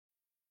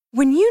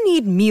When you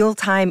need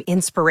mealtime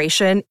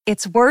inspiration,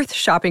 it's worth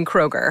shopping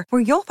Kroger,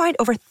 where you'll find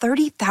over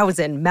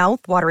 30,000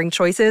 mouth-watering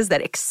choices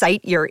that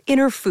excite your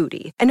inner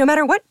foodie. And no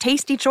matter what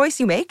tasty choice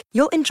you make,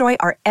 you'll enjoy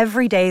our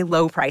everyday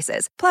low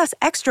prices, plus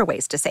extra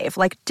ways to save,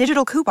 like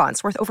digital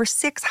coupons worth over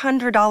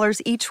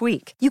 $600 each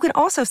week. You can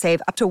also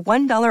save up to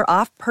 $1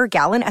 off per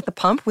gallon at the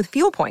pump with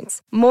fuel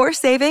points. More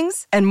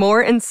savings and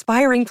more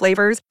inspiring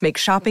flavors make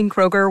shopping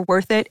Kroger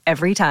worth it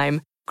every time.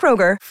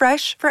 Kroger,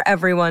 fresh for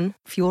everyone.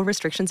 Fuel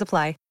restrictions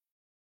apply.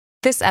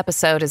 This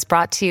episode is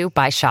brought to you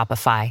by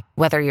Shopify.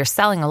 Whether you're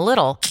selling a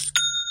little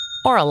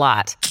or a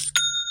lot,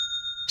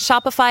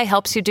 Shopify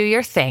helps you do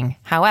your thing,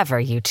 however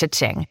you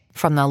cha-ching.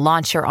 From the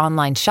launch your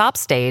online shop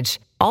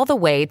stage, all the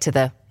way to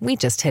the we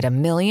just hit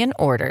 1 million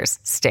orders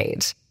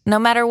stage. No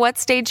matter what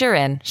stage you're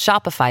in,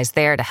 Shopify's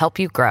there to help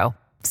you grow.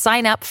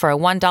 Sign up for a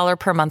 $1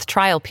 per month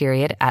trial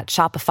period at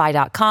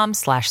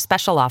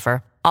shopify.com/special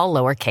offer, all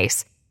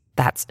lowercase.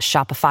 That's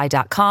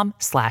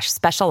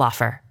shopify.com/special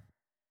offer.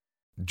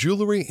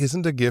 Jewelry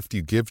isn't a gift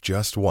you give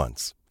just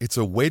once. It's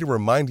a way to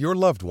remind your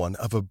loved one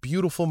of a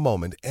beautiful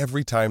moment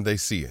every time they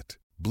see it.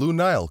 Blue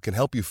Nile can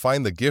help you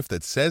find the gift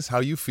that says how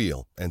you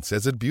feel and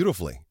says it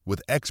beautifully,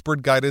 with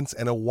expert guidance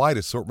and a wide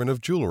assortment of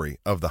jewelry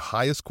of the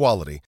highest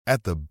quality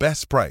at the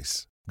best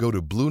price. Go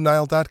to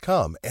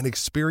BlueNile.com and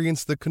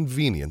experience the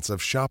convenience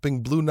of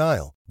shopping Blue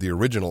Nile, the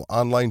original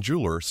online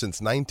jeweler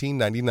since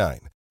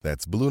 1999.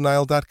 That's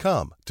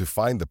BlueNile.com to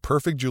find the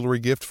perfect jewelry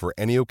gift for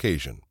any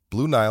occasion.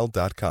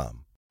 BlueNile.com.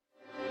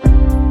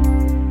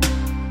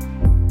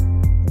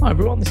 Hi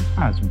everyone, this is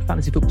Az from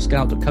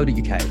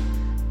fantasyfootballscout.co.uk.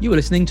 You are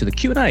listening to the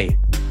Q&A.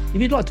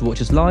 If you'd like to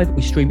watch us live,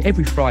 we stream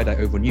every Friday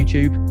over on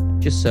YouTube.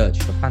 Just search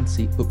for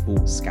Fantasy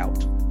Football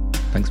Scout.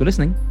 Thanks for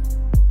listening.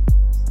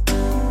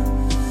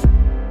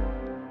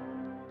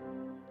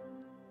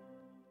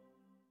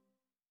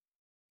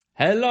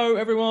 Hello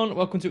everyone,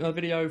 welcome to another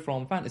video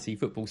from Fantasy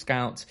Football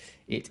Scout.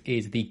 It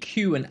is the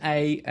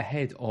Q&A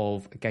ahead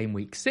of Game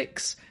Week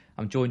 6.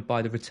 I'm joined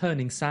by the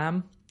returning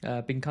Sam.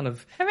 Been kind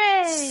of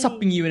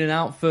supping you in and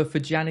out for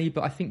Gianni,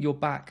 but I think you're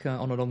back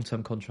on a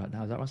long-term contract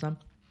now. Is that right, Sam?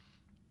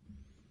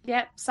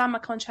 Yep, signed my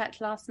contract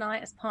last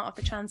night as part of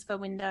the transfer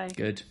window.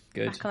 Good.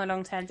 Back on a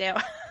long-term deal.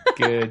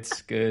 Good.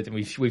 And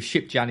we've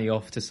shipped Gianni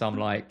off to some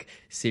like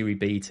Serie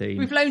B team.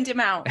 We've loaned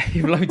him out.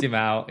 You've loaned him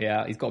out.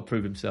 Yeah, he's got to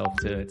prove himself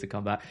to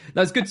come back.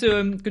 No, it's good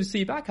to see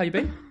you back. How you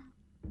been?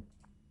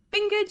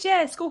 Been good,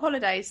 yeah. School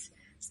holidays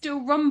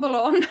still rumble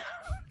on.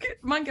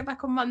 Might get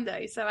back on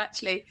Monday, so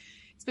actually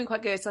it's been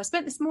quite good. So I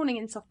spent this morning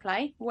in soft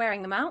play,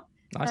 wearing them out.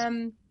 Nice.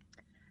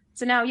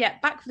 So now,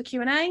 back for the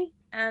Q&A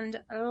and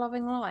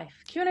loving life.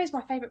 Q&A is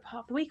my favourite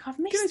part of the week. I've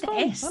missed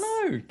this. I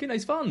know.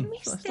 Q&A's fun.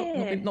 Missed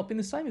it's not been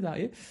the same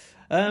without you.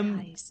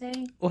 You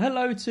see. Well,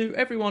 hello to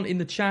everyone in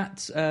the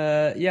chat.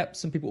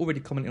 Some people already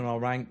commenting on our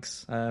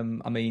ranks.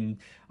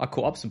 I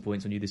caught up some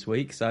points on you this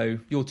week. So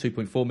you're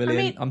 2.4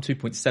 million. I'm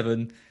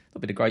 2.7. Not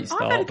been a great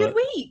start. I've had a good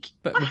week.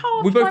 But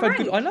we both had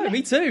good. I know,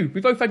 me too.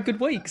 We both had good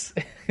weeks.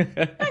 Hang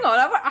on,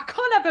 I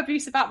can't have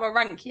abuse about my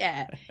rank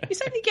yet.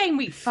 It's only game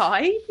week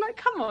 5. Like,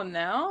 come on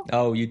now.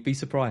 Oh, you'd be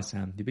surprised,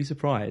 Sam. You'd be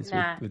surprised.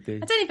 Nah, with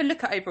the... I don't even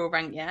look at overall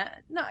rank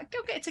yet. No, go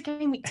get to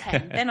game week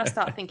 10. Then I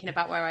start thinking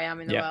about where I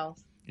am in the world.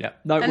 Yeah.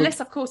 No,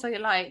 unless, of course, I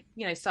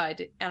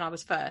started and I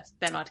was first,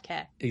 then I'd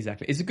care.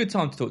 Exactly. It's a good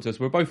time to talk to us.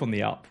 We're both on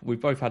the up. We've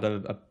both had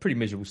a pretty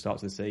miserable start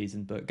to the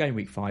season, but game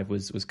week 5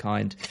 was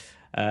kind.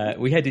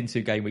 We head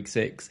into game week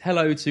 6.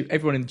 Hello to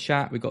everyone in the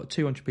chat. We've got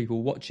 200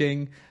 people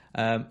watching.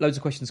 Loads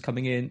of questions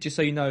coming in. Just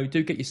so you know,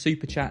 do get your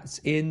super chats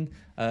in.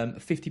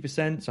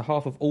 50%, so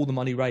half of all the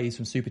money raised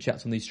from super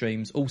chats on these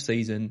streams all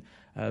season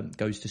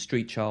goes to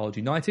Street Child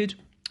United,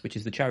 which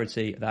is the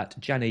charity that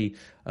Gianni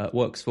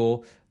works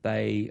for.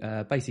 They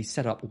basically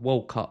set up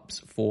World Cups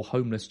for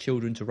homeless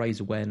children to raise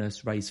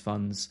awareness, raise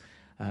funds.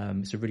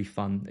 It's a really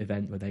fun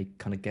event where they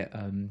kind of get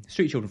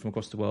street children from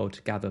across the world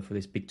to gather for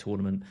this big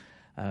tournament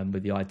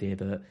with the idea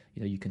that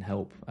you can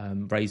help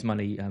raise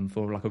money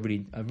for like a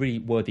really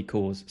worthy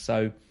cause.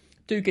 So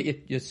do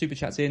get your super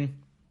chats in. You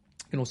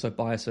can also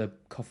buy us a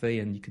coffee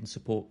and you can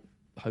support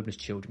homeless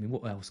children. I mean,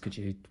 what else could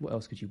you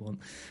want?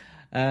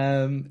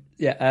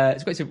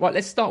 It's great. So, right,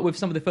 let's start with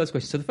some of the first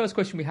questions. So the first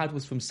question we had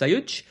was from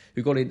Sayuj,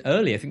 who got in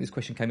early. I think this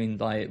question came in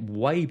like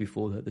way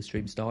before the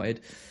stream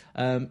started.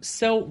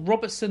 Sell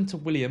Robertson to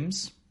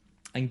Williams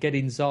and get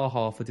in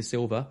Zaha for De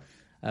Silva.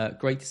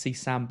 Great to see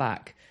Sam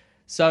back.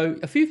 So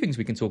a few things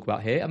we can talk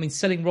about here. I mean,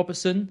 selling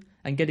Robertson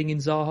and getting in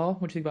Zaha.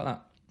 What do you think about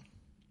that?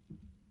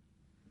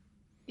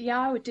 Yeah,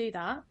 I would do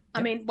that. Yeah.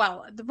 I mean,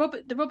 well,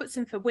 the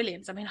Robertson for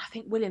Williams. I mean, I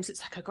think Williams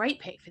looks like a great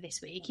pick for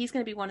this week. He's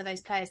going to be one of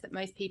those players that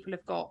most people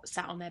have got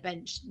sat on their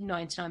bench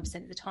 99%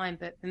 of the time.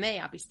 But for me,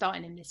 I'd be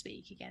starting him this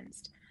week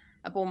against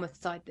a Bournemouth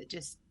side that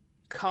just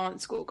can't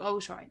score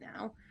goals right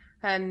now.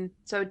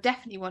 So I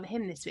definitely want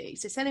him this week.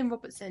 So selling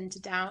Robertson to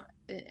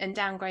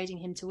downgrading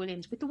him to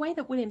Williams, with the way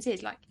that Williams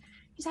is, like,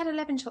 he's had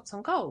 11 shots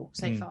on goal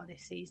so far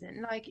this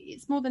season. Like,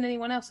 it's more than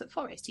anyone else at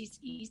Forest.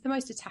 He's the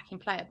most attacking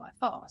player by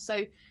far.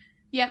 So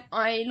yeah,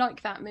 I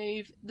like that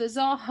move. The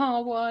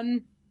Zaha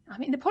one, I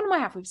mean, the problem I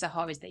have with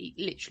Zaha is that he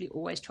literally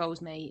always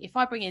trolls me. If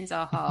I bring in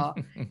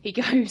Zaha, he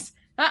goes,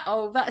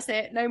 that's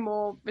it, no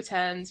more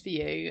returns for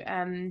you.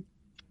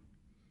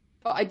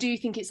 But I do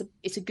think it's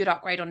a good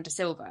upgrade on De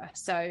Silva.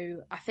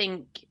 So I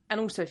think, and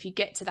also if you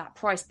get to that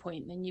price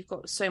point, then you've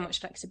got so much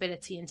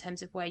flexibility in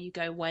terms of where you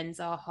go when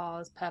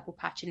Zaha's purple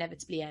patch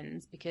inevitably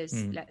ends.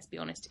 Because let's be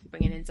honest, if you're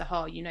bringing in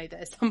Zaha, you know that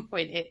at some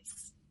point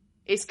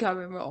it's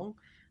going wrong.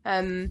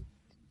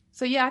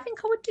 So yeah, I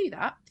think I would do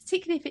that,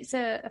 particularly if it's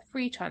a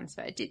free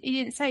transfer. He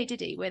didn't say, did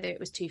he, whether it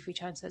was 2 free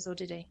transfers or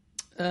did he?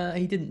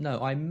 He didn't know.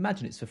 I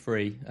imagine it's for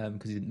free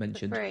because he didn't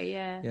mention. For free,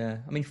 yeah. Yeah,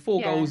 I mean,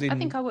 4 goals in. I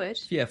think I would.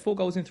 Yeah, 4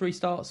 goals in 3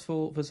 starts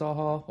for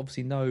Zaha.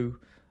 Obviously, no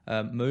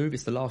move.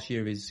 It's the last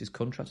year of his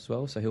contract as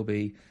well, so he'll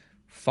be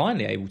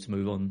finally able to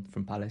move on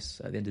from Palace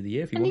at the end of the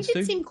year if he wants to.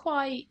 And he did seem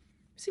quite.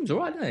 Seems all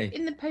right, doesn't he?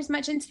 In the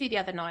post-match interview the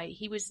other night,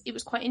 it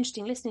was quite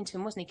interesting listening to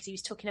him, wasn't he? Because he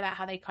was talking about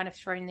how they kind of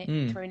thrown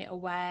it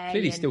away.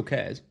 Clearly, he still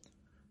cares.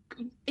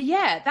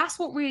 Yeah, that's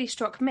what really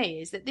struck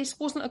me, is that this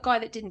wasn't a guy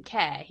that didn't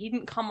care. He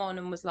didn't come on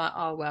and was like,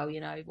 oh, well,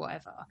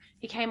 whatever.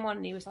 He came on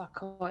and he was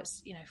like, oh,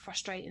 it's,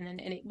 frustrating. And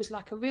it was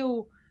like a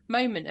real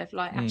moment of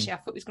like, actually, I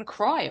thought he was going to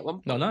cry at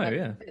one point. No, like,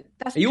 yeah.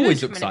 He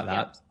always looks like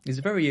that. Else. He's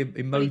a very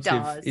emotive.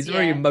 Well, he's a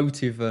very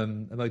emotive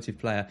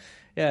player.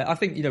 Yeah, I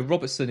think,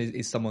 Robertson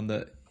is someone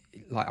that,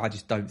 like, I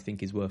just don't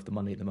think is worth the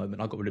money at the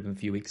moment. I got rid of him a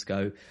few weeks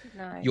ago.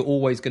 No. You're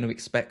always going to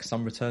expect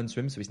some returns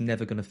from him, so it's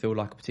never going to feel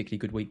like a particularly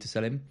good week to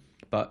sell him.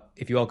 But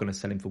if you are going to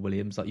sell him for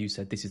Williams, like you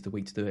said, this is the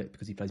week to do it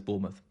because he plays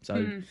Bournemouth. So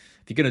if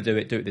you're going to do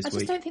it this week. I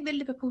just don't think the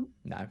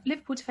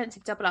Liverpool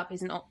defensive double up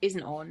isn't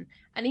on,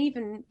 and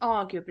even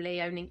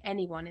arguably owning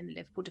anyone in the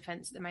Liverpool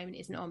defence at the moment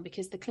isn't on,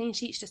 because the clean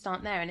sheets just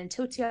aren't there. And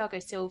until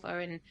Thiago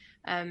Silva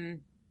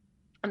and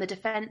the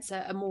defence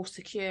are more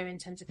secure in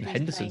terms of who's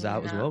Henderson's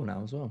out as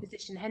well.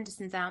 Position.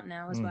 Henderson's out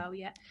now as well,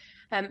 yeah.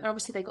 And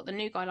obviously they got the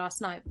new guy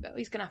last night, but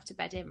he's going to have to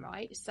bed in,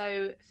 right?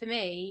 So for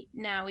me,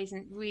 now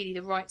isn't really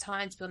the right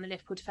time to be on the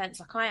Liverpool defence.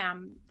 Like I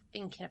am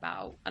thinking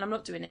about, and I'm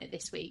not doing it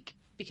this week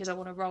because I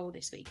want to roll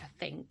this week, I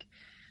think.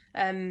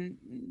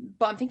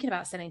 But I'm thinking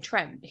about selling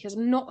Trent because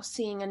I'm not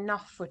seeing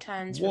enough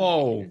returns.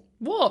 Whoa,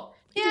 what?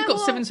 He's got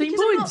 17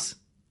 points.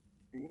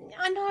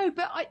 I know,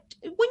 but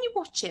when you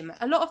watch him,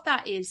 a lot of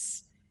that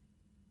is...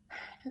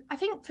 I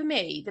think for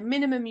me, the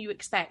minimum you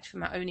expect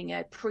from owning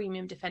a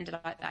premium defender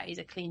like that is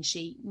a clean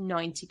sheet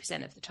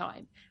 90% of the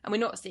time. And we're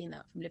not seeing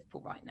that from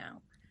Liverpool right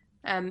now.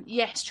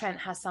 Yes, Trent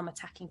has some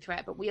attacking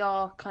threat, but we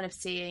are kind of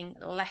seeing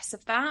less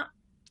of that,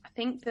 I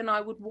think, than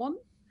I would want,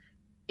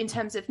 in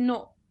terms of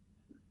not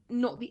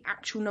the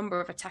actual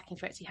number of attacking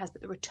threats he has,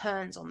 but the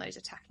returns on those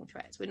attacking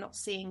threats. We're not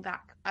seeing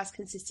that as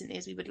consistently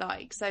as we would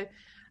like. So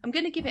I'm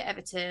going to give it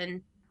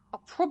Everton.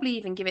 I'll probably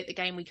even give it the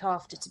game week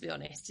after, to be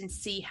honest, and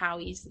see how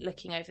he's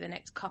looking over the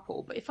next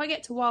couple. But if I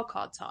get to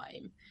wildcard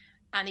time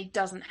and he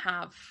hasn't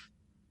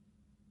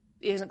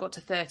got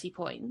to 30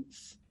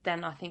 points,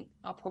 then I think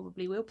I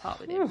probably will part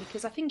with him,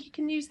 because I think you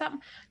can use that.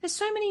 There's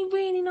so many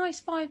really nice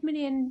 5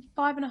 million,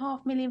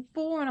 5.5 million,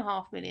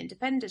 4.5 million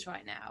defenders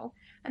right now.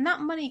 And that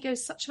money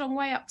goes such a long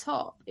way up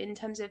top in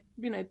terms of,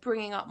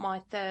 bringing up my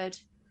third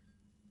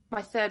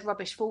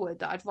rubbish forward,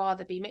 that I'd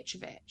rather be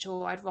Mitrovic,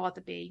 or I'd rather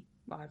be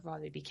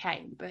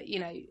Kane, but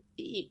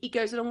it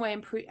goes a long way.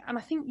 And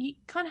I think you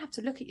kind of have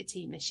to look at your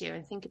team this year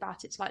and think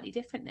about it slightly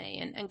differently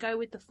and go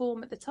with the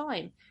form at the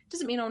time. It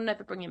doesn't mean I'll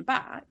never bring him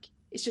back.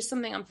 It's just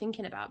something I'm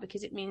thinking about,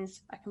 because it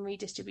means I can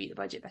redistribute the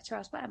budget better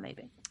elsewhere,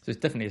 maybe. So it's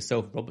definitely a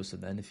sell for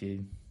Robertson then, if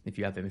you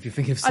have him. If you're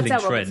thinking of selling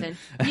Trent. Robertson.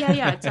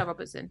 Yeah, I'd sell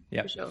Robertson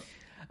for sure.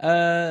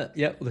 Well,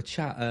 the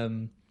chat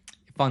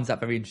finds that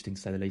very interesting,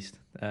 to say the least.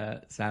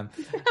 Sam,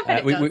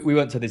 we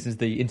won't turn this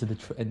into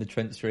the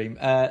Trent stream.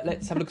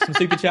 Let's have a look at some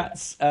super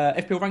chats.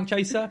 FPL Rank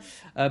Chaser: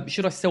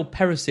 should I sell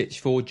Perisic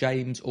for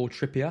James or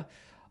Trippier?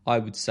 I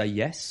would say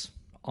yes.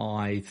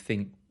 I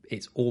think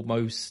it's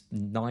almost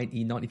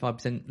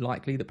 90-95%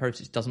 likely that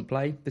Perisic doesn't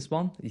play this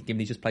one, given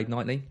he's just played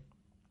nightly.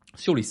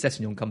 Surely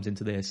Sessegnon comes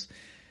into this,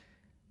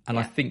 and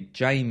I think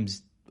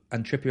James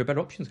and Trippier are better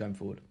options going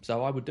forward.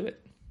 So I would do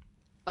it.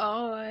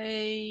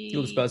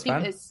 You're the Spurs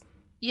fan.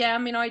 Yeah, I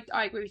mean, I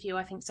agree with you.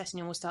 I think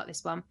Sessegnon will start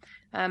this one.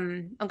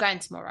 I'm going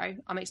tomorrow.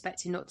 I'm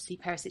expecting not to see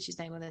Perisic's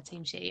name on the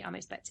team sheet. I'm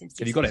expecting to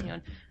see Sessegnon. Have you got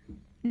him?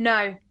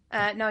 No,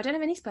 I don't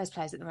have any Spurs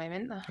players at the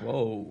moment.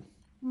 Whoa.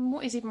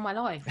 What is even my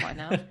life right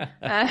now? But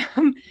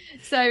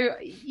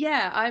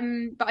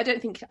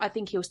I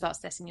think he'll start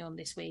Sessegnon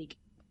this week.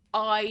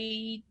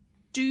 I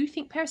do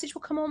think Perisic will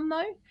come on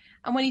though.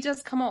 And when he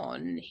does come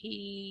on,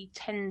 he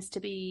tends to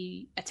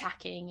be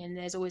attacking, and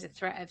there's always a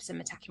threat of some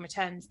attacking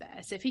returns there.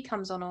 So if he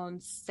comes on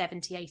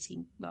 70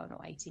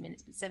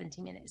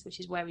 minutes,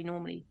 which is where he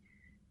normally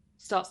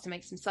starts to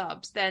make some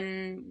subs,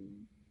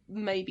 then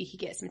maybe he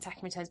gets some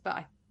attacking returns.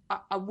 But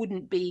I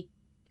wouldn't be...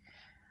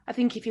 I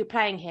think if you're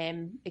playing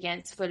him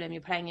against Fulham,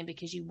 you're playing him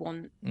because you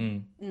want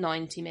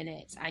 90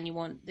 minutes and you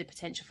want the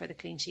potential for the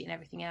clean sheet and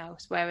everything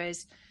else.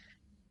 Whereas...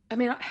 I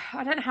mean,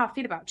 I don't know how I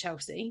feel about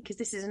Chelsea, because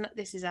this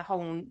is a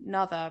whole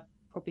nother,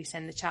 probably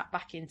send the chat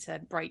back into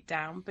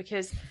breakdown,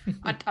 because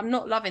I'm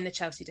not loving the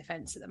Chelsea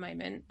defence at the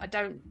moment. I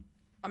don't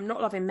I'm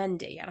not loving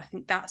Mendy, and I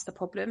think that's the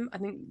problem. I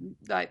think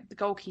like the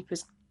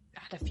goalkeepers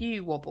had a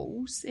few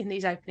wobbles in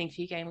these opening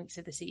few game weeks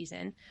of the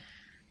season.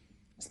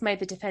 It's made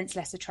the defence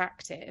less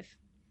attractive.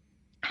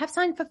 I have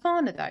signed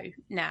Fofana though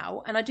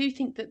now, and I do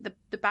think that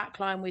the back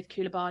line with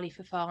Koulibaly,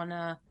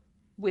 Fofana,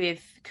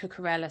 with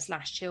Cucurella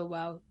 /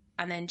 Chilwell,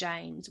 and then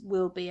James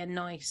will be a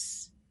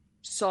nice,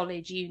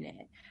 solid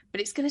unit.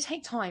 But it's going to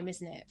take time,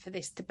 isn't it, for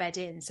this to bed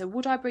in? So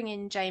would I bring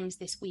in James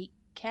this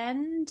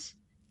weekend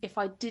if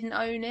I didn't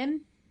own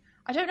him?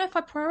 I don't know if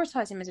I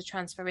prioritise him as a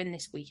transfer in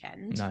this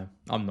weekend. No,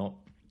 I'm not.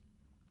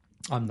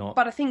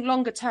 But I think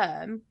longer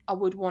term, I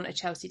would want a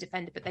Chelsea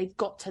defender, but they've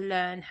got to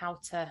learn how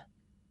to...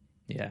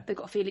 Yeah. They've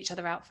got to feel each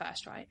other out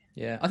first, right?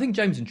 Yeah, I think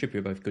James and Trippier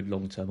are both good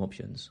long-term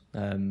options.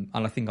 And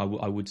I think I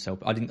would sell...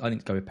 I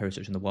didn't go with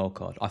Perisic in the wild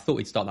card. I thought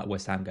he'd start that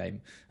West Ham game,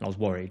 and I was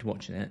worried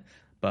watching it.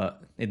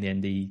 But in the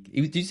end,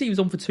 did you see he was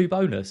on for 2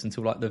 bonus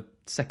until like the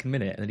second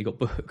minute, and then he got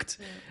booked?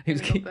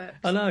 Yeah,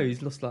 I know,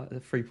 he's lost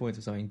like 3 points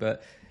or something.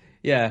 But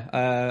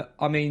yeah,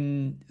 I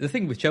mean, the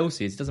thing with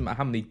Chelsea is it doesn't matter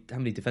how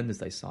many defenders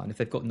they sign. If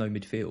they've got no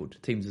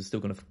midfield, teams are still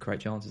going to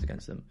create chances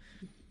against them.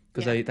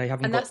 Because they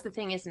haven't and got... that's the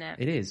thing, isn't it?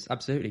 It is,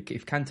 absolutely.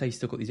 If Kante's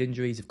still got these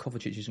injuries, if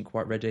Kovacic isn't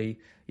quite ready,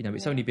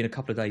 it's only been a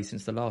couple of days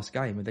since the last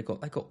game, and they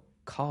got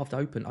carved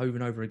open over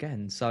and over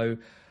again. So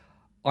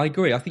I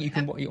agree. I think you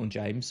can watch it on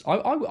James.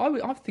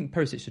 I think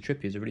Perisic to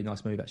Trippier is a really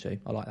nice move,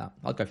 actually. I like that.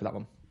 I'd go for that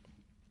one.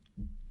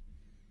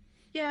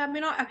 Yeah, I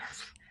mean,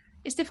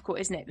 it's difficult,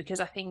 isn't it? Because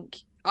I think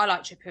I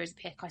like Trippier as a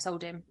pick. I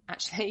sold him,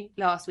 actually,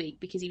 last week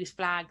because he was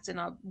flagged,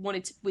 and I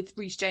wanted to, with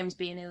Reece James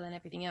being ill and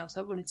everything else,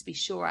 I wanted to be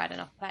sure I had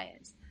enough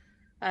players.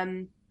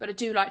 But I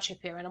do like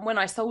Trippier, and when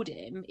I sold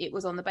him, it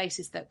was on the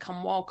basis that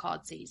come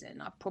wildcard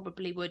season, I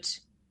probably would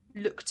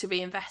look to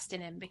reinvest in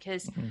him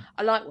because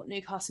I like what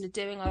Newcastle are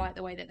doing. I like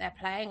the way that they're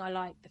playing. I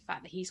like the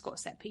fact that he's got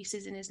set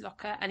pieces in his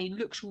locker, and he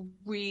looks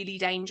really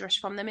dangerous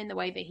from them in the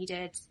way that he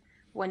did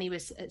when he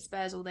was at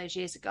Spurs all those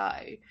years ago.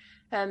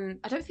 I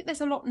don't think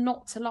there's a lot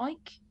not to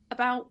like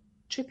about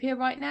Trippier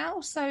right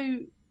now. So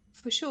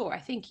for sure, I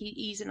think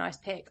he's a nice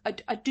pick.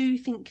 I do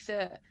think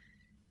that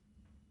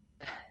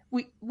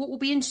what will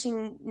be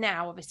interesting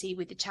now, obviously,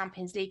 with the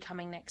Champions League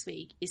coming next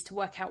week, is to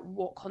work out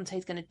what Conte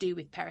is going to do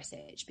with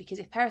Perisic. Because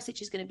if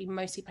Perisic is going to be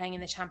mostly playing in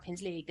the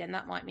Champions League, then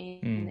that might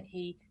mean that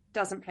he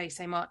doesn't play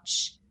so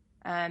much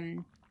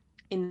in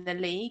the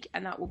league,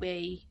 and that will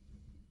be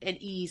an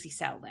easy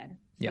sell then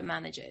for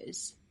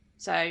managers.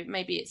 So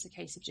maybe it's a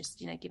case of just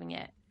giving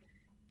it.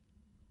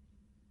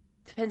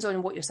 Depends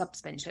on what your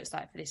sub-bench looks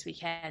like for this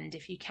weekend.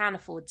 If you can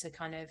afford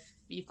to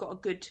you've got a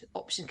good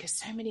option, because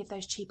so many of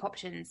those cheap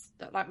options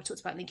that, like we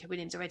talked about Nico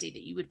Williams already,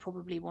 that you would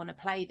probably want to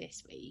play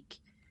this week,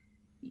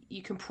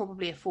 you can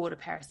probably afford a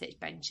Perisic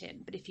bench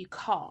in. But if you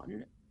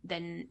can't,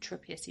 then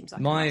Trippier seems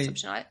like a nice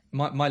option.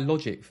 My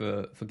logic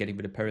for getting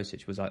rid of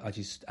Perisic was I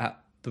just,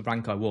 at the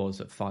rank I was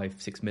at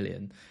 5-6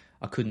 million,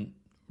 I couldn't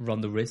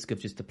run the risk of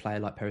just a player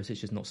like Perisic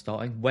just not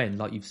starting when,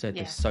 like you've said,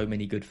 there's so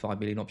many good 5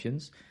 million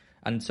options.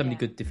 And so many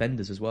good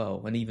defenders as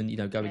well. And even,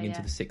 going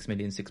into the 6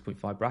 million,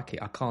 6.5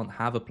 bracket, I can't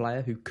have a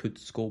player who could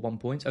score 1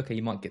 point. Okay,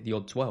 you might get the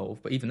odd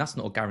 12, but even that's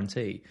not a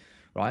guarantee,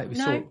 right? We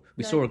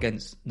saw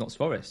against Notts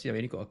Forest, he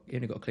only got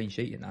a clean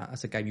sheet in that.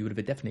 That's a game you would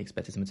have definitely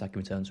expected some attacking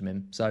returns from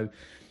him. So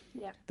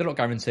they're not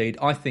guaranteed.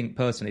 I think,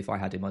 personally, if I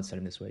had him, I'd sell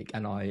him this week.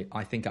 And I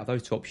think out of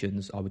those 2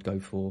 options, I would go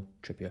for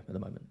Trippier at the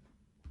moment.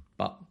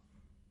 But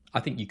I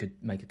think you could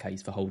make a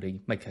case for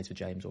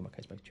James, or make a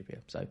case for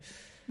Trippier. So...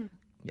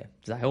 Yeah,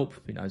 does that help?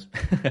 Who knows?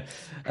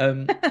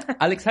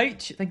 Alex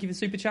H, thank you for the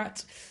super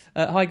chat.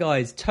 Hi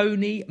guys,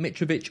 Tony,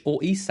 Mitrovic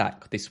or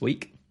Isak this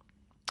week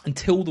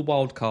until the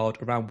wild card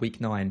around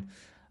week 9.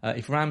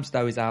 If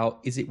Ramsdale is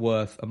out, is it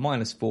worth a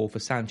 -4 for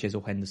Sanchez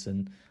or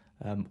Henderson,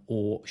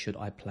 or should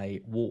I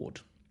play Ward?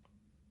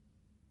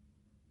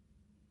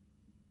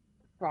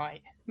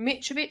 Right,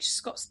 Mitrovic's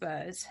got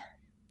Spurs.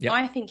 Yep.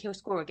 I think he'll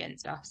score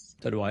against us.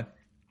 So do I.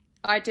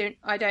 I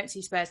don't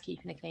see Spurs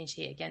keeping a clean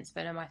sheet against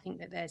Fulham. I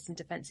think that there's some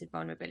defensive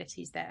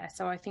vulnerabilities there.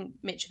 So I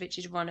think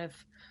Mitrovic's run of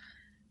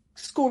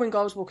scoring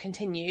goals will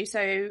continue.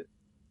 So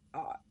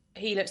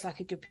he looks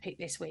like a good pick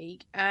this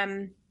week.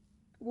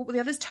 What were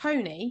the others?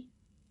 Tony?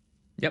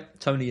 Yep,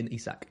 Tony and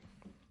Isak.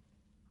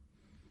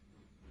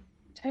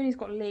 Tony's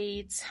got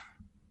Leeds.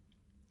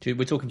 Dude,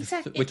 we're talking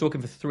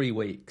for 3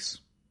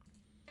 weeks.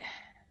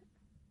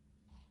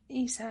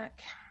 Isak.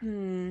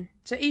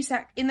 So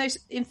Isak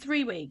in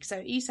 3 weeks.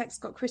 So Isak's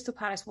got Crystal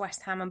Palace,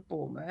 West Ham, and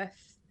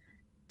Bournemouth.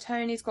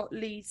 Tony's got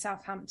Leeds,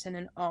 Southampton,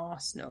 and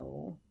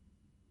Arsenal.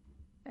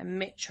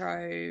 And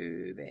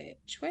Mitrovic.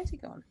 Where's he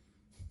gone?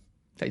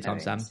 Take time,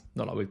 Sam.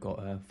 Not like we've got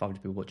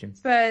 500 people watching.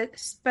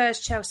 Spurs,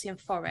 Chelsea, and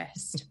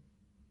Forest.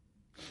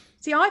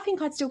 See, I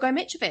think I'd still go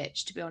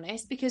Mitrovic, to be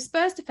honest, because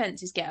Spurs'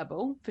 defence is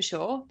gettable for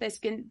sure.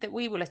 That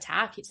we will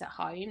attack. It's at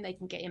home. They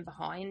can get in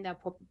behind. They'll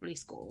probably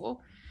score.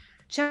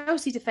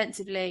 Chelsea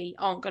defensively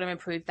aren't going to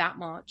improve that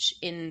much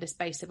in the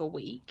space of a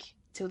week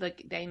till the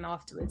game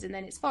afterwards. And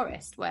then it's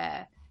Forest,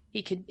 where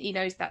He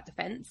knows that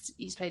defence.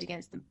 He's played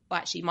against them. Well,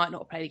 actually, he might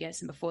not have played against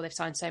them before. They've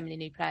signed so many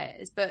new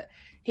players, but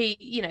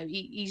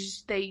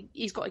he's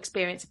got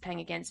experience of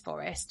playing against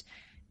Forest.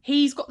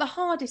 He's got the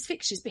hardest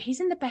fixtures, but he's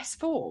in the best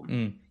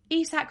form.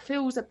 Isak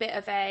feels a bit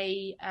of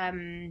a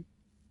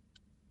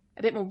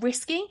bit more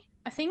risky,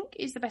 I think,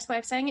 is the best way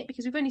of saying it,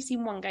 because we've only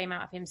seen one game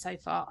out of him so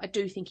far. I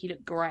do think he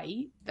looked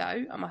great,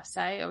 though, I must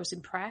say. I was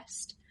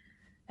impressed.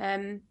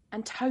 And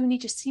Tony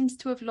just seems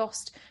to have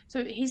lost.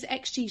 So his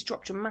XG's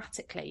dropped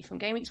dramatically. From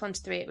game weeks 1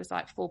 to 3, it was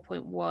like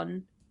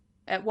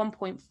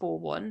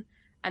 1.41.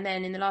 And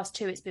then in the last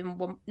 2, it's been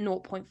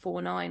 0.49 or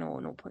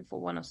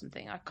 0.41 or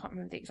something. I can't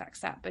remember the exact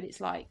stat, but it's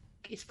like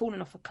it's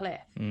fallen off a cliff.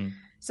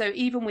 So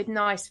even with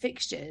nice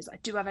fixtures, I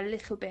do have a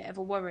little bit of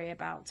a worry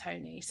about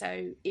Tony.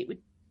 So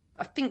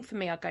I think for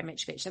me, I'd go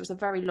Mitrovic. That was a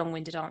very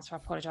long-winded answer. I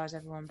apologise,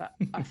 everyone, but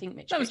I think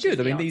Mitrovic. That was good.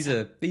 I mean, these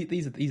are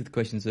the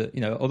questions that,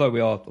 although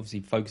we are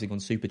obviously focusing on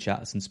super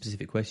chats and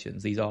specific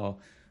questions, these are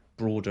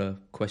broader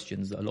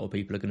questions that a lot of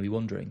people are going to be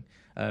wondering.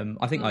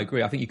 I think I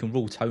agree. I think you can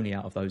rule Tony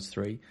out of those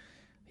three.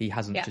 He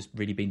hasn't just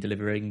really been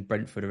delivering.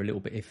 Brentford are a little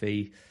bit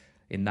iffy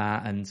in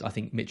that, and I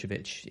think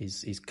Mitrovic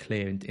is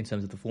clear in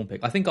terms of the form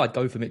pick. I think I'd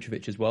go for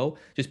Mitrovic as well,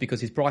 just because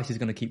his price is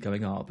going to keep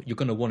going up. You're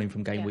going to want him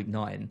from game week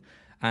 9.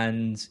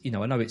 And,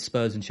 I know it's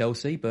Spurs and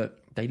Chelsea, but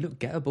they look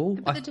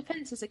gettable. But the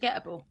defences are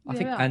gettable.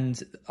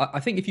 I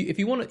think if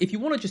you want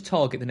to just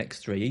target the next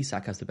 3,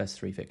 Isak has the best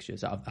 3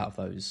 fixtures out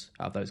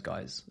of those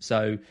guys.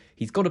 So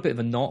he's got a bit of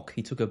a knock.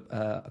 He took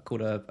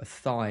a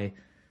thigh.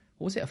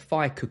 What was it? A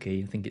thigh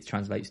cookie, I think it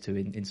translates to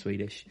in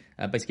Swedish.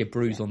 Basically a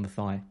bruise on the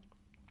thigh.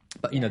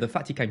 But, the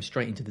fact he came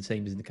straight into the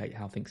team does indicate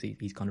how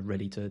he's kind of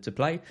ready to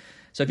play.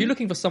 So if you're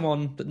looking for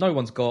someone that no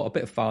one's got, a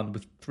bit of fun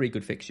with 3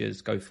 good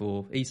fixtures, go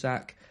for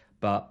Isak.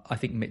 But I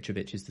think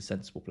Mitrovic is the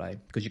sensible play,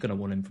 because you're going to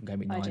want him from game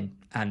week 9.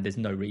 And there's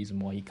no reason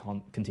why he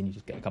can't continue to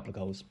get a couple of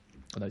goals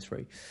on those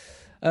 3.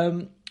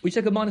 We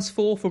take a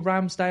 -4 for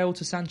Ramsdale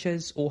to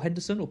Sanchez or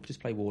Henderson, or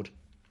just play Ward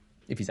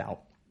if he's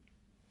out.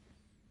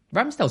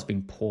 Ramsdale's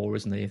been poor,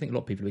 isn't he? I think a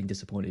lot of people have been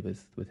disappointed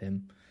with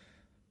him.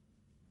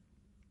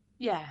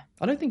 Yeah.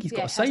 I don't think he's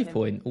got a save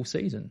point all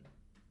season.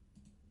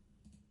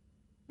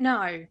 No.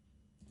 I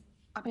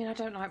mean, I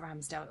don't like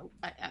Ramsdale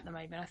at the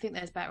moment. I think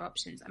there's better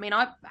options. I mean,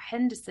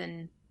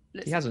 Henderson...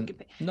 He hasn't.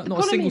 Not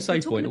a single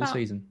save point all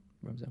season,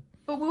 Ramsdale.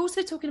 But we're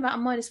also talking about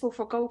a -4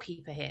 for a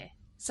goalkeeper here.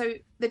 So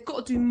they've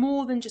got to do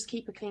more than just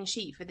keep a clean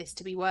sheet for this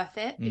to be worth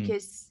it,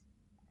 because...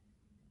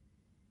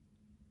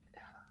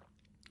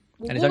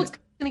 Ward's going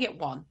to get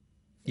 1.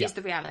 Is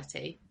the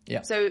reality.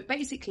 Yeah. So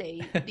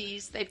basically,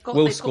 they've got.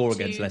 We'll score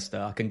against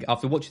Leicester.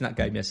 After watching that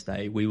game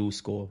yesterday, we will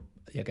score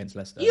against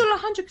Leicester. You're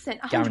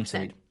 100%,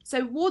 guaranteed.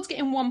 So Ward's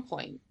getting 1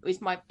 point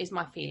is my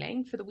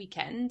feeling for the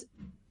weekend.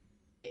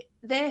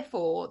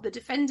 Therefore,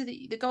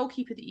 the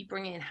goalkeeper that you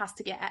bring in has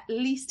to get at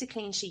least a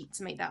clean sheet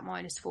to make that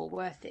 -4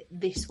 worth it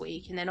this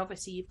week. And then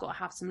obviously you've got to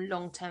have some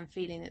long-term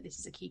feeling that this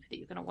is a keeper that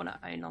you're going to want to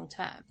own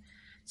long-term.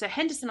 So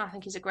Henderson, I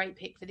think, is a great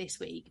pick for this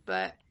week,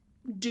 but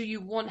do you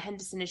want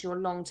Henderson as your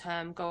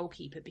long-term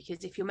goalkeeper?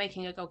 Because if you're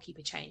making a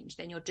goalkeeper change,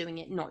 then you're doing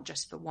it not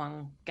just for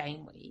one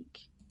game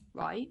week,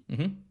 right?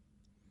 Mm-hmm.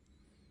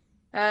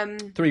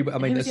 3. I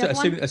mean,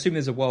 assume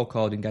there's a wild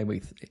card in game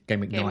week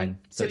 9.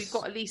 So we've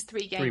got at least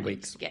 3 game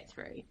weeks to get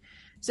through.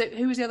 So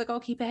who was the other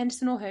goalkeeper,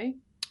 Henderson or who?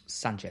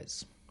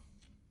 Sanchez.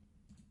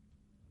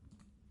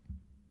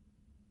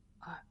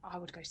 I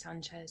would go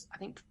Sanchez. I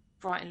think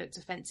Brighton looked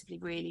offensively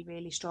really,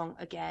 really strong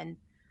again.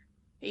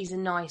 He's a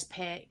nice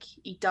pick.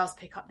 He does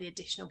pick up the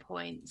additional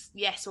points.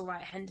 Yes, all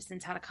right,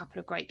 Henderson's had a couple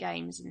of great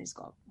games and he's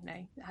got,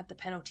 had the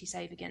penalty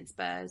save against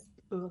Spurs.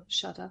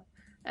 Shudder.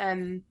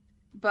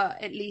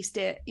 But at least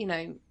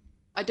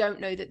I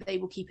don't know that they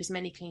will keep as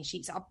many clean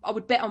sheets. I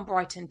would bet on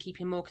Brighton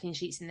keeping more clean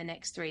sheets in the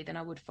next 3 than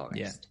I would Forest.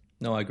 Yeah.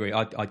 No, I agree.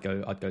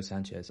 I'd go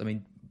Sanchez. I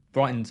mean,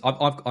 Brighton's.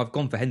 I've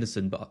gone for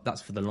Henderson, but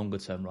that's for the longer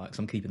term, right? Because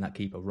I'm keeping that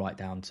keeper right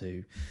down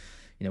to,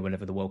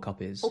 whenever the World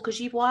Cup is. Or because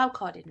you've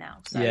wildcarded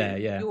now, so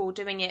you're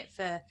doing it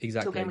for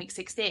till game week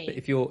 16. But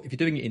if you're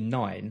doing it in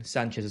 9,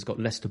 Sanchez has got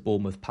Leicester,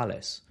 Bournemouth,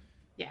 Palace.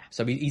 Yeah.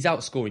 So he's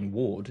outscoring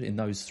Ward in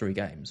those 3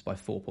 games by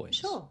 4 points.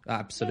 Sure.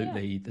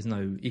 Absolutely. Yeah. There's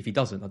no. If he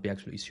doesn't, I'd be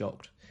absolutely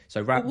shocked.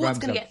 So Ward's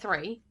going to get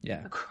 3.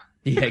 Yeah.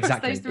 Yeah,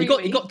 exactly.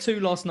 He got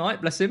 2 last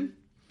night. Bless him.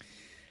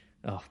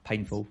 Oh,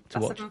 painful to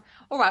watch.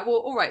 All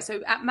right.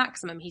 So at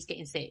maximum, he's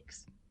getting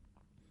 6.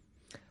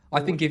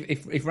 I think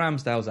if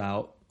Ramsdale's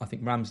out, I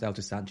think Ramsdale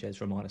to Sanchez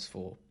for a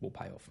 -4 will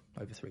pay off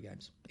over 3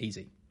 games.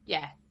 Easy.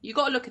 Yeah, you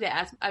got to look at it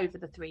as over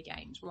the 3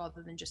 games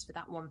rather than just for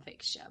that one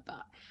fixture.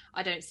 But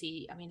I don't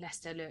see. I mean,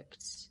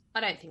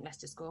 I don't think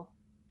Leicester score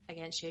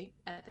against you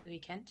at the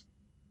weekend.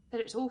 They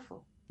looked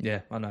awful.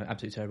 Yeah, I know,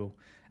 absolutely terrible,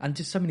 and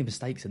just so many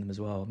mistakes in them as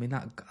well. I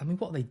mean,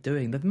 what are they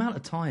doing? The amount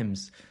of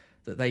times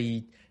that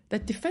they Their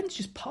defence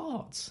just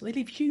parts. They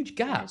leave huge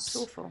gaps. It's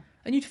awful.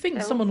 And you'd think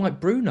They're someone awful. like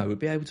Bruno would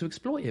be able to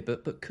exploit it,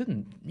 but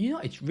couldn't.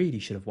 United really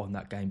should have won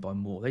that game by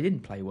more. They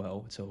didn't play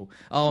well at all.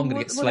 Oh, I'm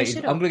going to get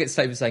slated. I'm going to get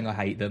slated for saying I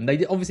hate them.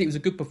 Obviously, it was a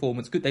good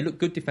performance. Good. They look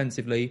good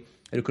defensively.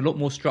 They look a lot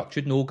more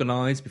structured and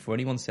organised. Before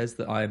anyone says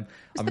that I'm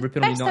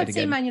ripping on United again. The best I'd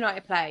seen Man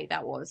United play.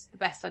 That was the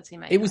best I'd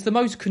seen Man United. It was the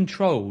most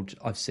controlled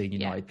I've seen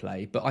United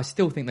play, but I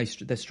still think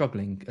they're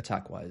struggling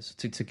attack wise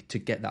to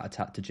get that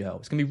attack to gel.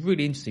 It's going to be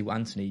really interesting what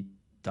Anthony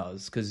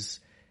does because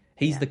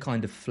he's the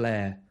kind of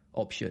flair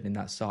option in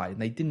that side,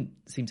 and they didn't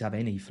seem to have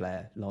any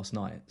flair last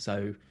night.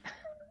 So,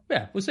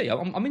 yeah, we'll see.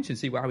 I'm interested to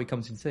see how he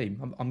comes in the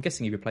team. I'm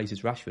guessing he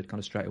replaces Rashford kind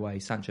of straight away.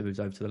 Sancho moves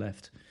over to the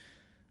left,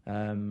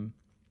 and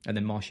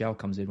then Martial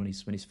comes in when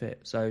he's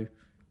fit. So,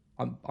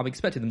 I'm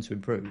expecting them to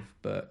improve.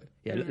 But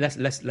yeah,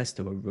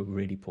 Leicester were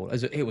really poor.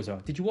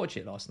 Did you watch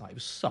it last night? It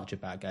was such a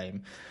bad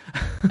game.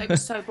 It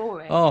was so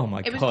boring. Oh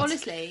my god! It was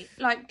honestly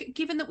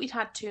given that we'd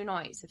had 2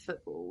 nights of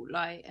football,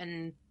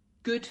 and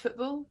good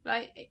football.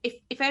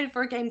 If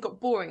ever a game got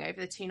boring over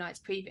the 2 nights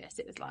previous,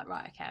 it was like,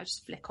 right, okay, I'll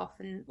just flick off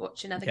and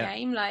watch another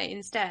game.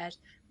 Instead,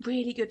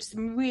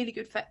 some really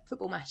good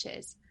football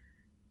matches.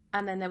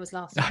 And then there was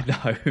last night.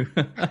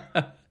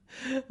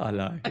 I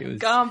know. It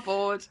was. I'm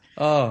bored.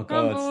 Oh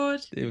god, I'm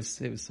bored. It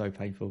was so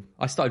painful.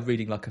 I started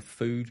reading a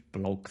food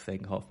blog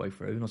thing halfway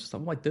through, and I was just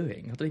like, what am I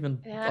doing? I don't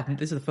even. Yeah.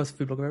 This is the first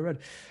food blog I've ever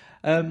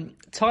read.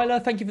 Tyler,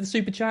 thank you for the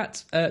super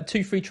chat.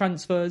 2 free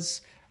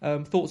transfers.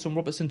 Thoughts on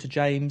Robertson to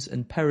James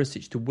and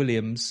Perisic to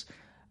Williams,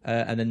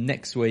 and then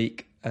next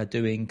week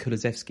doing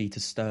Kulusevski to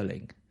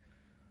Sterling.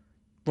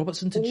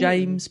 Robertson to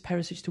James,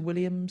 Perisic to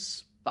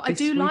Williams. But I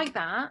do like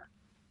that.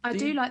 I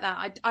do like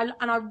that.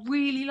 I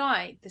really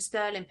like the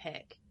Sterling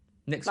pick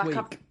next week.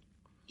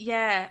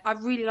 I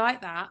really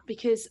like that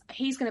because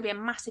he's going to be a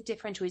massive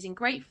differential. He's in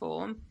great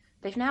form.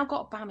 They've now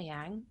got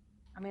Aubameyang.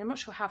 I mean, I'm not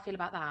sure how I feel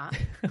about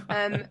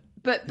that.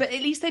 But at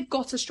least they've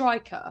got a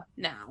striker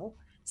now.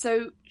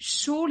 So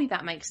surely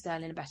that makes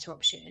Sterling a better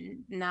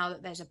option now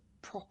that there's a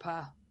proper,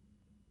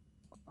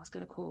 I was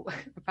going to call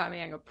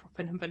Aubameyang a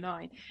proper number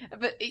 9,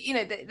 but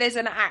there's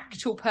an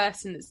actual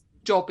person that's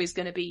job is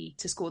going to be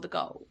to score the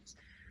goals.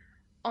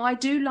 I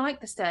do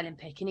like the Sterling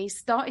pick, and he's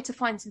started to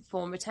find some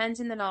form, returns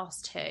in the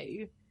last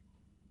 2.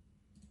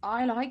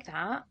 I like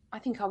that. I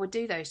think I would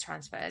do those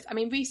transfers. I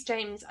mean, Reece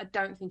James, I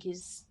don't think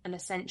is an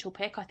essential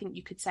pick. I think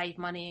you could save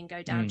money and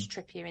go down to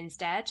Trippier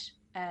instead.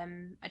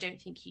 I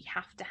don't think you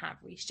have to have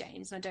Reece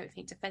James, and I don't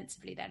think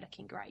defensively they're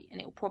looking great,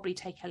 and it will probably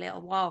take a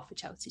little while for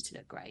Chelsea to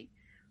look great.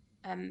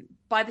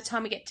 By the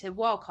time we get to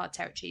wildcard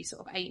territory,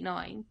 sort of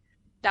 8-9,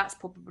 that's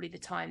probably the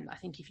time. I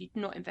think if you're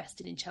not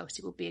invested in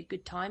Chelsea, will be a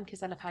good time because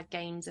they'll have had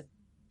games of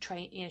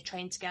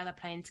train together,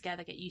 playing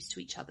together, get used to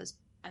each other's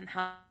and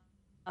how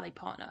they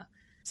partner.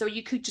 So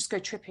you could just go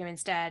Trippier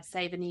instead,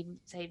 save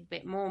a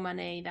bit more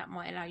money. That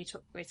might allow you to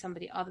upgrade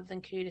somebody other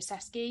than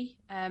Kulusevski,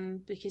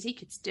 because he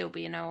could still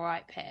be an all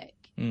right pick.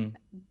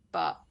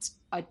 But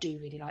I do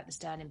really like the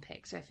Sterling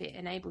pick. So if it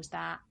enables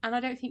that, and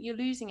I don't think you're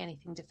losing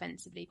anything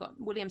defensively. You've got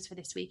Williams for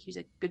this week, who's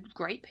a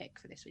great pick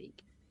for this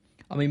week.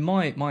 I mean,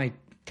 my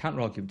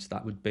counter argument to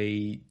that would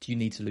be: do you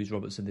need to lose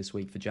Robertson this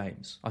week for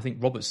James? I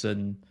think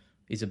Robertson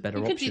is a better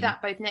option. You could do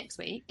that both next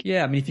week.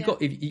 Yeah, I mean, if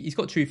he's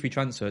got 2 free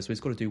transfers, so he's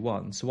got to do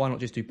one. So why not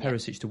just do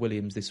Perisic to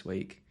Williams this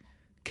week,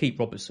 keep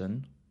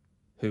Robertson,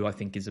 who I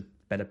think is a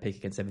better pick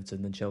against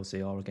Everton than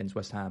Chelsea are against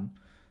West Ham,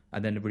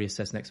 and then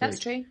reassess next week. That's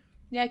true.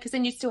 Yeah, because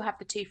then you still have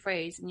the 2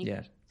 frees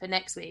and for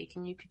next week,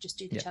 and you could just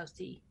do the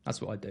Chelsea.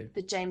 That's what I do.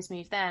 The James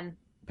move then.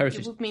 Perisic,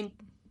 it would mean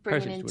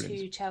bringing in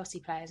 2 Chelsea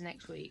players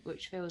next week,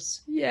 which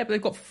feels... Yeah, but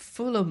they've got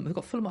Fulham. They've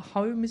got Fulham at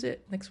home, is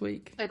it, next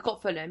week? They've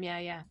got Fulham, yeah.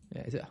 Yeah,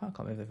 is it? I can't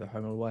remember if they're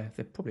home or away.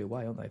 They're probably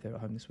away, aren't they, if they're at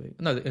home this week?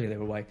 No,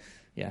 they're away.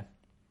 Yeah.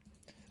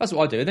 That's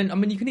what I do. And then, I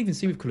mean, you can even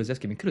see with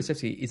Kulusevski. I mean,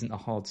 Kulusevski isn't a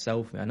hard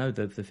sell for me. I know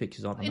the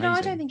fixtures aren't amazing.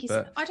 I don't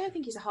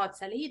think he's a hard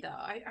sell either.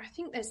 I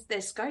think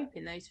there's scope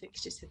in those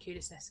fixtures for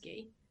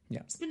Kulusevski.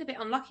 Yeah. He's been a bit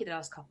unlucky the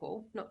last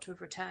couple not to have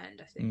returned,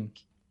 I think.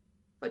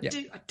 But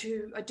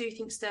I do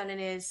think Sterling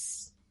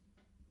is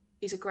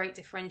a great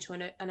differential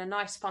and a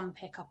nice fun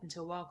pick up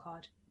until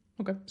wildcard.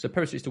 Okay, so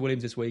Perisic to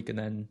Williams this week and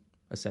then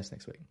assess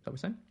next week. Is that what we're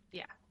saying?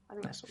 Yeah, I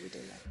think that's what we do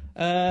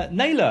there.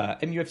 Naylor,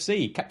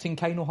 MUFC, Captain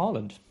Kane or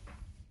Haaland?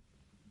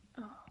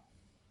 Oh.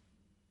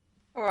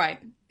 All right.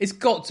 It's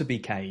got to be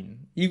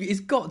Kane. It's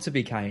got to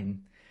be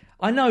Kane.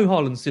 I know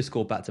Haaland's just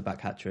scored back-to-back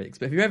hat-tricks,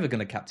 but if you're ever going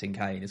to captain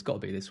Kane, it's got to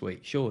be this week,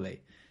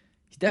 surely.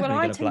 He's definitely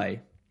going to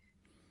play.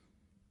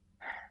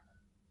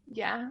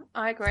 Yeah,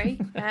 I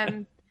agree.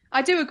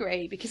 I do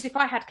agree, because if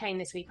I had Kane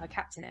this week, I'd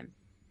captain him.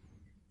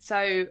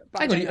 So,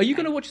 hang on, are you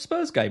going to watch a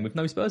Spurs game with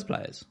no Spurs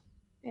players?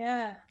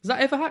 Yeah. Has that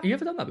ever happened? You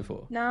ever done that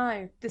before?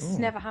 No, this has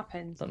never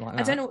happened. Like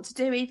I don't know what to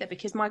do either,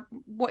 because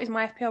what is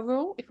my FPL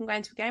rule? If I'm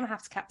going to a game, I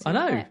have to captain him.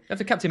 I know. You have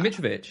to captain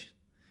Mitrovic.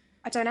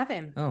 I don't have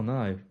him. Oh,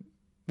 no.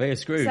 They're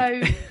screwed.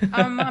 So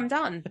I'm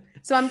done.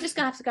 So I'm just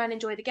going to have to go and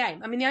enjoy the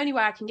game. I mean, the only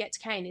way I can get to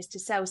Kane is to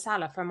sell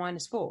Salah for a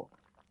 -4.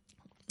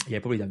 Yeah,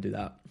 probably don't do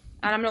that.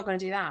 And I'm not going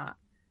to do that.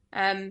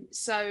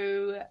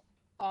 So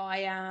I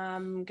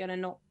am going to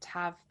not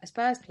have a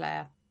Spurs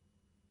player.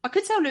 I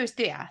could sell Luis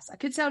Diaz. I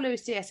could sell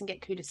Luis Diaz and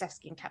get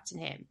Kulusevski and captain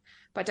him,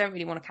 but I don't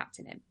really want to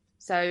captain him.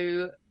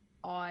 So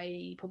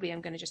I probably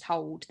am going to just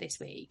hold this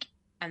week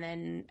and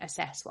then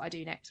assess what I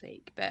do next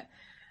week. But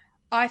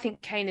I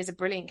think Kane is a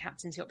brilliant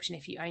captaincy option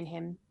if you own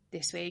him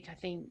this week. I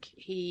think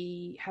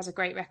he has a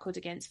great record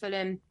against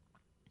Fulham.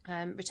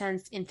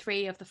 Returns in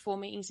 3 of the 4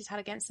 meetings he's had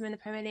against them in the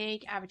Premier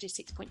League, averages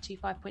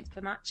 6.25 points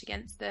per match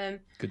against them.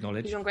 Good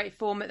knowledge. He's on great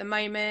form at the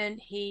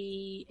moment.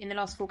 In the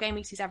last 4 game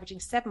weeks, he's averaging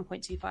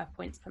 7.25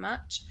 points per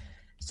match.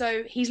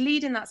 So he's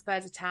leading that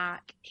Spurs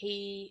attack.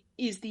 He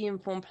is the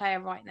informed player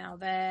right now.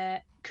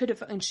 There could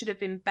have and should have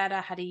been better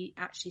had he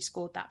actually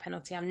scored that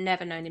penalty. I've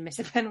never known him miss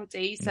a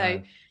penalty.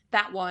 So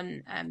that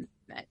one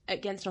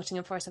against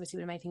Nottingham Forest obviously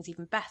would have made things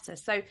even better.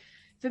 So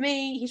for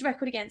me, his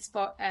record against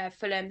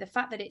Fulham, the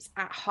fact that it's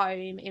at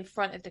home in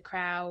front of the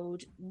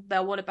crowd,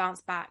 they'll want to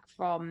bounce back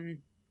from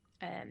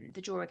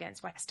the draw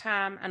against West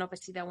Ham, and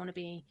obviously they'll want to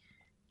be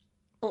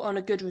on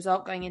a good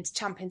result going into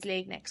Champions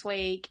League next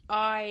week.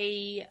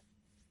 I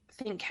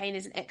think Kane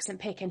is an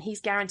excellent pick, and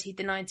he's guaranteed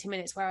the 90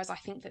 minutes, whereas I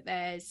think that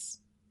I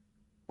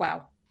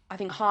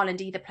think Haaland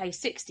either plays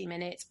 60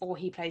 minutes or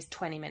he plays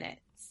 20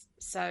 minutes.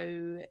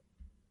 So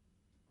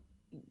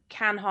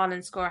can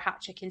Haaland score a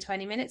hat-trick in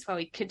 20 minutes? Well,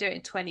 he could do it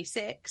in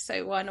 26,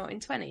 so why not in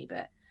 20?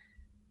 But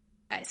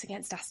it's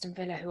against Aston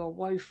Villa, who are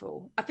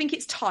woeful. I think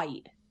it's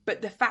tight,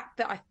 but the fact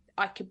that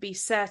I could be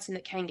certain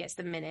that Kane gets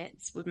the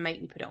minutes would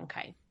make me put it on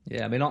Kane.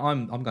 Yeah, I mean,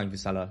 I'm going for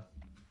Salah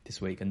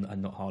this week and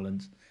not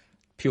Haaland.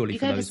 Purely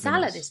for those minutes.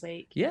 Salah this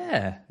week?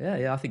 Yeah.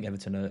 I think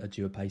Everton are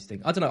due a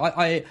pasting. I don't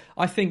know.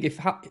 I think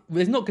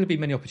there's not going to be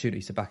many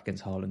opportunities to back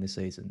against Haaland this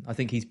season. I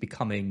think he's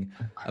becoming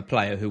a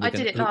player who... I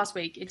did it last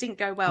week. It didn't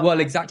go well. Well,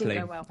 exactly. It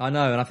didn't go well. I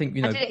know, and I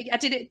think, I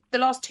did it the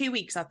last 2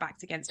 weeks I've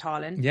backed against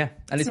Haaland. Yeah.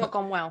 And it's not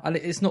gone well. And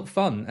it's not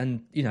fun.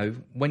 And,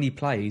 when he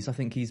plays, I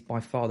think he's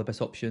by far the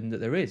best option that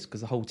there is,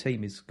 because the whole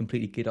team is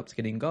completely geared up to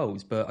getting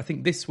goals. But I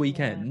think this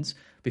weekend,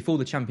 before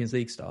the Champions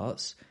League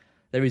starts,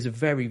 there is a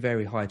very,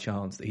 very high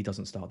chance that he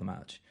doesn't start the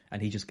match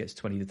and he just gets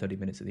 20 to 30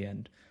 minutes at the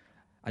end.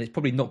 And it's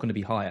probably not going to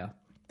be higher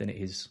than it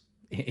is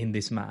in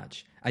this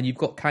match. And you've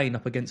got Kane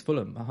up against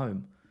Fulham at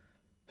home,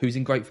 who's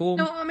in great form.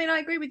 No, I mean, I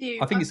agree with you.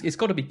 I think it's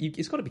got to be.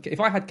 If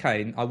I had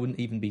Kane, I wouldn't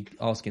even be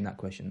asking that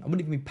question. I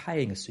wouldn't even be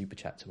paying a super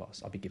chat to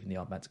us. I'd be giving the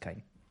armband to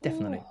Kane.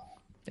 Definitely. Ooh.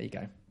 There you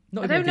go.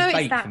 Not even a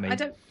debate for me.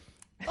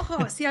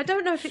 I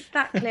don't know if it's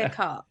that clear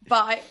cut,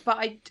 but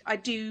I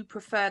do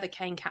prefer the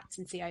Kane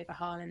captaincy over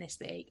Haaland this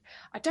week.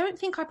 I don't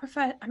think I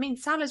prefer. I mean,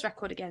 Salah's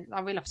record against.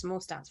 I will have some more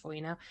stats for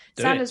you now.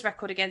 Salah's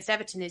record against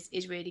Everton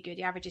is really good.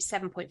 He averages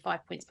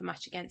 7.5 points per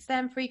match against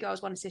them. 3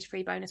 goals, 1 assist,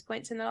 3 bonus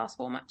points in the last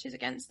 4 matches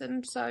against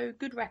them. So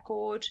good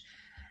record.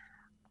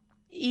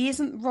 He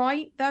isn't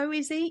right though,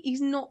 is he?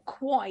 He's not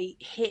quite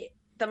hit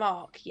the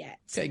mark yet.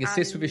 Getting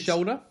assists with his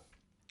shoulder.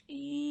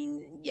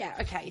 Yeah,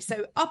 okay.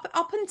 So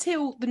up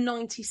until the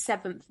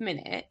 97th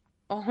minute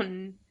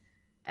on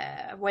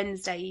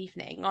Wednesday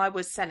evening, I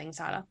was selling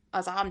Salah. I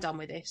was like, I'm done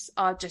with this.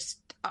 I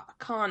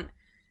can't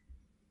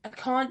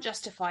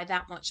justify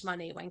that much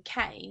money when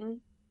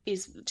Kane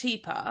is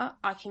cheaper.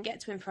 I can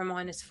get to him for a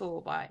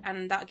 -4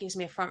 and that gives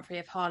me a front three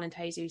of Haaland,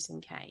 Jesus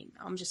and Kane.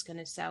 I'm just going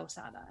to sell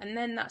Salah. And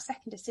then that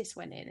second assist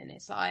went in and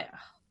it's like...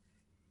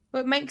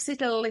 Well, it makes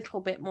it a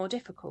little bit more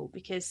difficult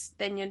because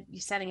then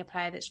you're selling a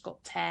player that's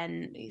got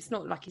 10. It's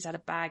not like he's had a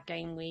bad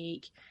game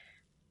week.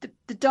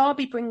 The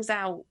derby brings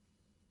out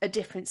a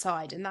different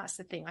side, and that's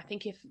the thing. I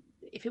think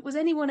if it was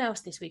anyone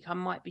else this week, I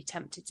might be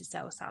tempted to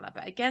sell Salah.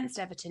 But against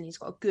Everton, he's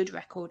got a good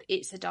record.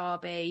 It's a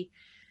derby.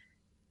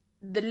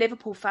 The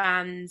Liverpool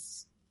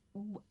fans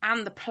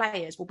and the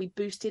players will be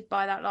boosted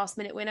by that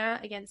last-minute winner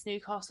against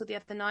Newcastle the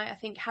other night. I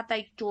think had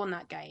they drawn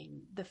that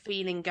game, the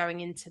feeling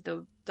going into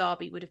the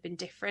derby would have been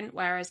different,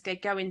 whereas they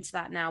go into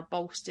that now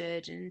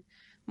bolstered and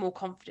more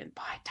confident.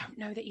 But I don't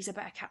know that he's a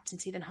better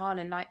captaincy than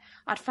Haaland. Like,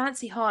 I'd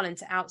fancy Haaland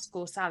to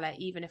outscore Salah,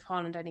 even if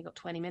Haaland only got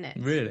 20 minutes.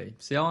 Really?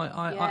 See,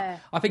 I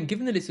think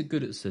given that it's a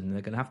Goodison,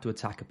 they're going to have to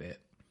attack a bit.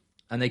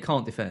 And they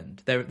can't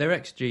defend. Their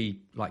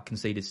XG, like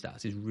conceded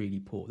stats, is really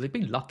poor. They've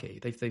been lucky.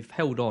 They've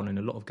held on in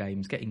a lot of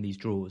games, getting these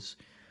draws.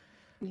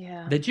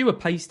 Yeah, they're due a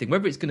pasting.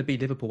 Whether it's going to be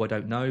Liverpool, I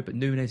don't know. But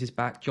Núñez is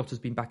back. Jota's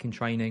been back in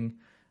training.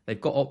 They've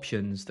got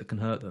options that can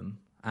hurt them.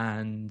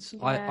 And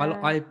I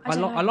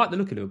like the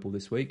look of Liverpool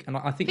this week. And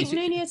I think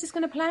Núñez is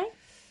going to play.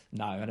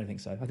 No, I don't think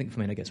so. I think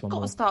Firmino gets one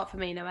more. Got to start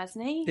Firmino,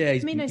 hasn't he? Yeah,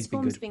 Firmino's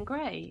form's been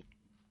great.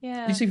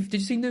 Yeah. Did you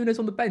see Núñez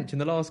on the bench in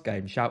the last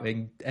game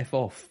shouting F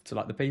off to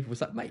like the people? It's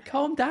like, mate,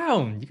 calm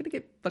down. You're going to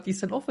get bloody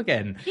sent off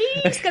again.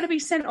 He's going to be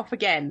sent off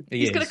again.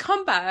 He's going to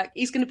come back.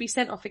 He's going to be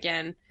sent off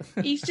again.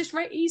 He's just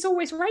he's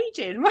always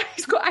raging.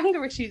 He's got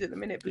anger issues at the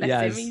minute, bless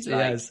him. He's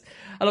like,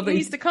 I love that he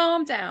needs to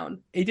calm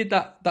down. He did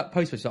that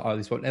post which like, oh,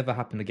 this won't ever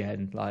happen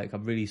again. Like,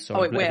 I'm really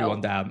sorry to let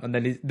everyone down. And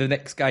then the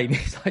next game,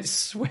 he's like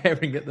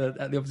swearing at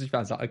the opposition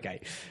fans. Like, okay,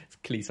 there's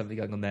clearly something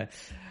going on there.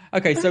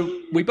 Okay, so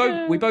we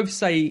both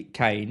say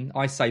Kane.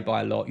 I say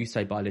by a lot, you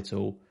say by a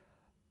little.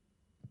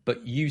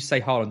 But you say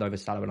Haaland over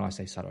Salah and I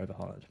say Salah over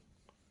Haaland.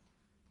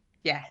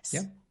 Yes.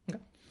 Yeah? Okay.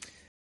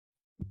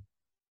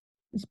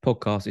 This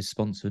podcast is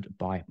sponsored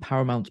by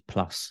Paramount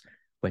Plus,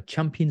 where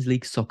Champions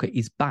League soccer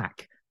is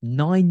back.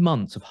 9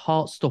 months of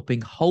heart-stopping,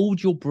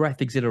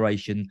 hold-your-breath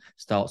exhilaration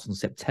starts on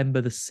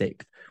September the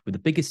 6th with the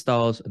biggest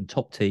stars and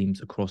top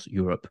teams across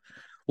Europe.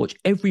 Watch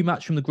every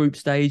match from the group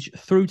stage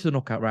through to the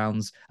knockout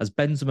rounds as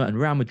Benzema and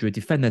Real Madrid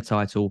defend their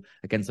title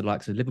against the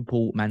likes of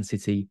Liverpool, Man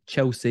City,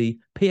 Chelsea,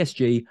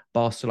 PSG,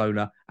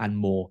 Barcelona, and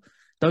more.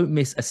 Don't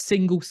miss a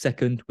single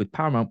second with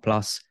Paramount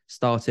Plus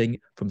starting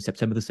from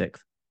September the 6th.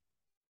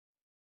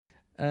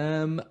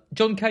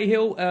 John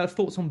Cahill,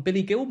 thoughts on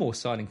Billy Gilmour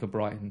signing for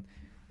Brighton?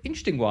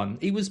 Interesting one.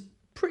 He was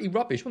pretty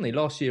rubbish, wasn't he,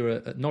 last year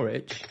at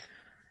Norwich?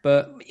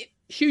 But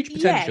huge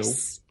potential.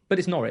 Yes, but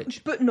it's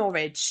Norwich. But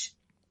Norwich,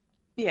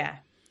 yeah.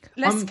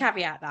 Let's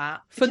caveat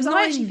that. Because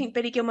I actually think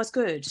Billy Gilmour's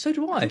good. So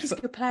do I. I think he's a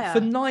good player. For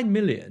 9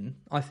 million,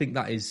 I think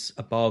that is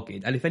a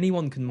bargain. And if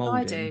anyone can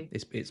mould him,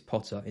 it's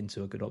Potter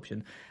into a good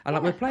option.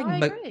 And we're playing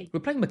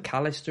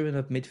McAllister in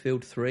a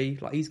midfield three.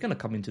 Like, he's going to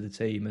come into the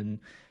team, and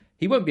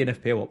he won't be an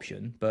FPL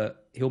option,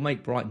 but he'll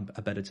make Brighton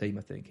a better team,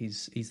 I think.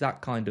 He's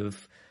that kind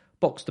of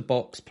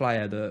box-to-box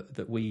player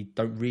that we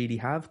don't really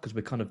have because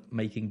we're kind of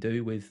making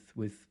do with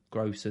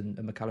Gross and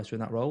McAllister in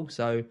that role.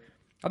 So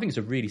I think it's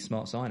a really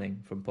smart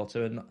signing from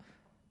Potter, and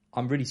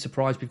I'm really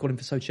surprised we've got him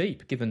for so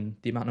cheap, given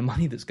the amount of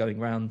money that's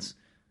going around,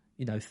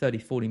 30,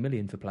 40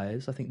 million for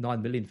players. I think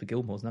 9 million for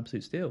Gilmour's an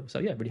absolute steal. So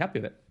yeah, really happy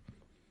with it.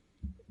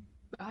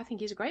 I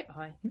think he's a great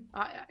buy.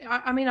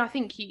 I mean, I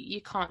think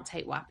you can't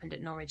take what happened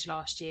at Norwich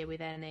last year with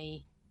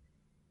any...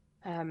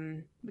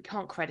 we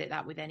can't credit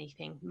that with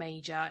anything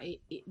major.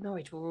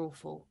 Norwich were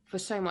awful for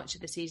so much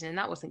of the season, and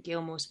that wasn't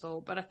Gilmour's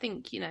fault. But I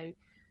think,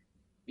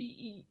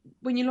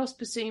 when you lost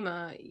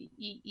Basuma,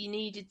 you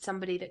needed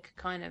somebody that could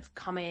kind of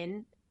come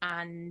in,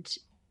 and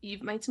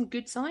you've made some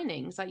good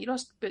signings. Like, you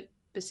lost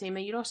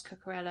Basuma, you lost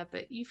Cucurella,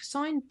 but you've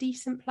signed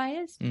decent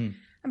players.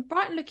 And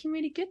Brighton looking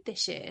really good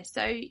this year.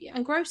 So,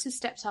 and Gross has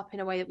stepped up in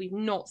a way that we've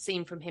not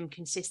seen from him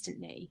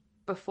consistently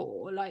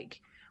before.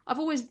 Like, I've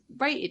always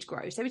rated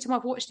Gross. Every time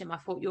I've watched him, I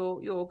thought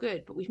you're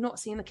good, but we've not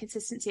seen the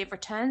consistency of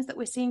returns that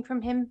we're seeing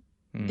from him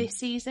this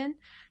season.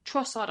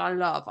 Trossard, I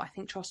love. I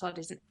think Trossard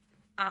is an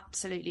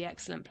absolutely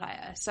excellent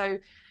player. So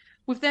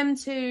with them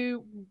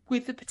two,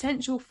 with the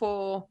potential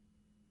for,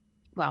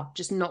 well,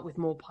 just not with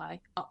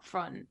Maupay up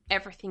front,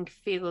 everything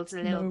feels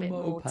a little bit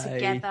more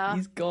together.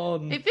 He's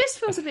gone. It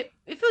feels a bit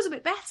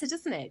better,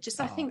 doesn't it?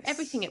 Just I think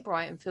everything at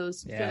Brighton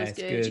feels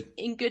good.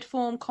 In good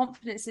form,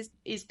 confidence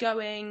is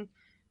going.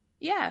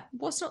 Yeah,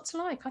 what's not to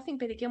like? I think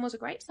Billy Gilmour's a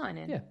great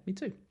signing. Yeah, me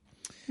too.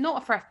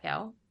 Not for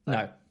FPL.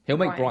 No, he'll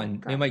make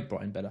Brighton. He'll make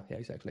Brighton better. Yeah,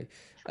 exactly.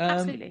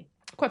 Absolutely.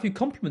 Quite a few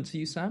compliments to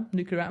you, Sam.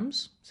 Nuclear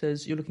Atoms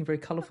says you're looking very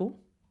colourful.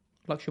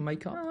 Likes your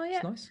makeup. Oh yeah,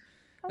 it's nice.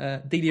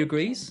 Delia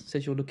agrees.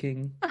 Says you're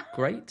looking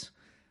great.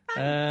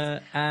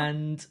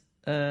 And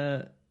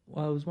there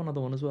was one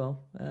other one as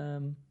well.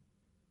 Can't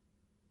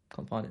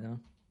find it now.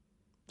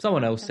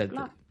 Someone else said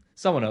that.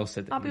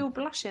 I'll be all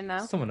blushing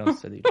now. Someone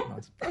else said that you look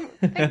nice.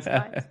 Thanks,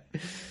 guys.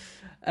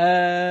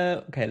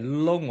 Okay,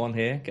 long one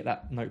here. Get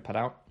that notepad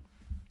out.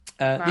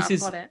 This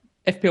is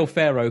FPL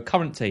Pharaoh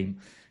current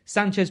team: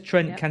 Sanchez,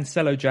 Trent,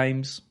 Cancelo,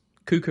 James,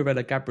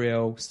 Cucurella,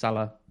 Gabriel,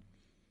 Salah,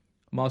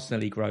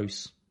 Martinelli,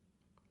 Gross,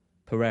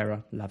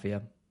 Pereira,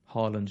 Lavia,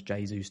 Haaland,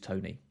 Jesus,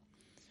 Tony.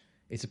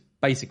 It's the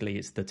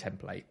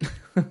template.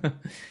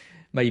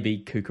 Maybe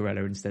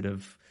Cucurella instead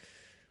of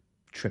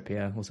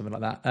Trippier or something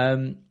like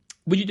that.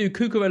 Would you do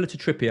Cucurella to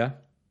Trippier?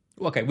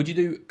 Okay, would you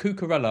do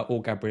Cucurella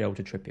or Gabriel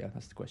to Trippier?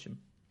 That's the question.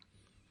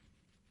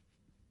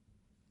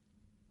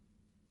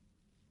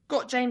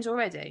 Got James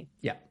already?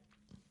 Yeah.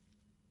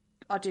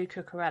 I'll do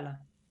Cucurella.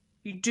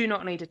 You do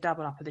not need a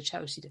double up of the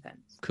Chelsea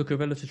defence.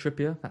 Cucurella to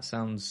Trippier? That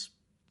sounds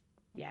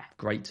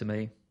great to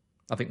me.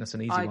 I think that's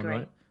an easy one,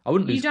 right?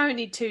 You don't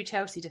need two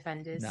Chelsea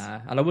defenders. Nah,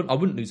 and I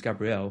wouldn't lose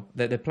Gabriel.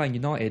 They're playing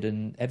United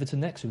and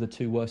Everton next, with the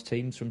two worst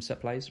teams from set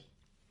plays.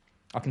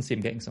 I can see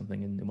him getting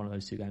something in one of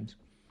those two games.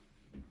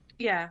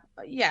 Yeah.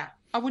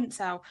 I wouldn't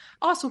sell.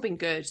 Arsenal have been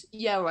good.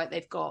 Yeah, all right.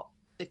 They've got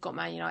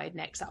Man United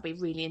next. That'll be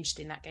really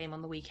interesting, that game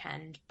on the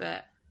weekend.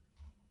 But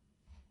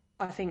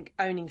I think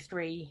owning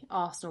 3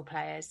 Arsenal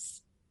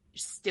players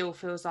still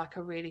feels like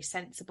a really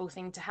sensible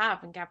thing to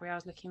have. And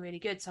Gabriel's looking really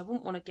good, so I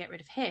wouldn't want to get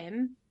rid of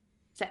him.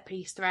 Set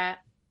piece threat.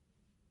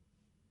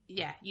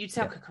 Yeah, you'd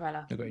sell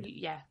Cucurella. Agreed.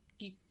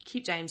 You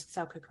keep James,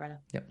 sell Cucurella.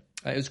 Yep.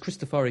 It was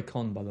Christopher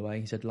Con, by the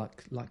way. He said,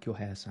 like your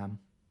hair, Sam.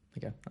 There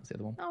you go. That's the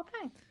other one. Oh,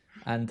 thanks.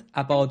 And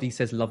Abadi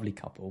says, lovely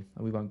couple.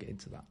 And we won't get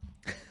into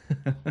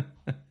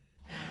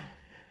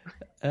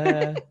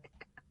that.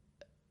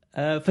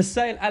 For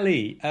sale,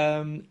 Ali,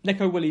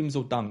 Neco Williams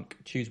or Dunk?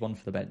 Choose one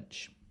for the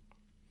bench.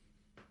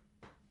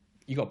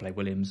 You got to play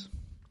Williams.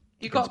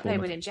 You've got to play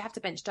Williams. You have to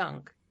bench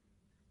Dunk.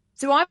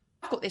 So I've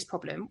got this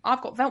problem.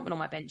 I've got Veltman on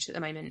my bench at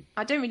the moment.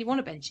 I don't really want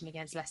to bench him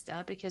against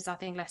Leicester because I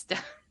think Leicester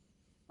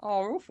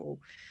are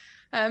awful.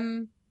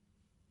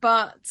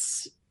 But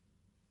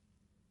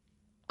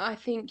I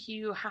think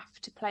you have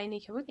to play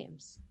Neco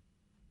Williams.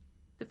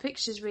 The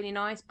fixture's really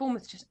nice.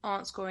 Bournemouth just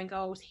aren't scoring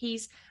goals.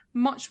 His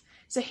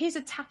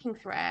attacking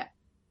threat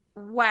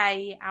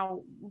way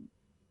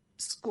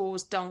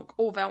scores Dunk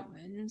or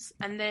Veltman's,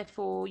 and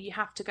therefore you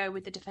have to go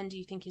with the defender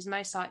you think is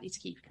most likely to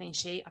keep a clean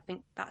sheet. I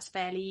think that's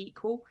fairly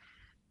equal.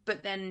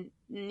 But then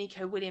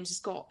Nico Williams has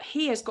got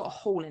a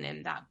hole in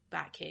him,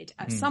 that kid.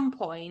 At some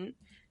point,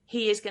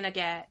 he is going to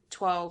get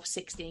 12,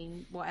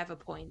 16, whatever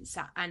points,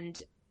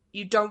 and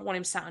you don't want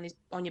him sat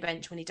on your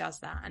bench when he does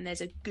that. And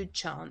there's a good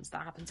chance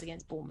that happens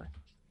against Bournemouth.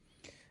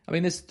 I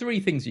mean, there's three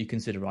things you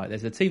consider, right?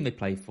 There's the team they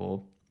play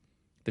for,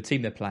 the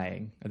team they're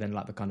playing, and then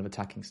like the kind of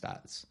attacking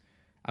stats.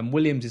 And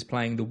Williams is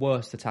playing the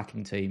worst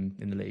attacking team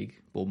in the league,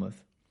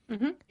 Bournemouth.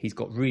 Mm-hmm. He's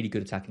got really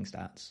good attacking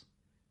stats.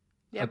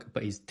 Yep.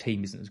 But his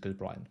team isn't as good as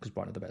Brighton, because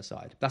Brighton are the better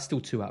side. That's still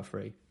 2 out of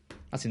 3.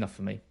 That's enough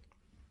for me.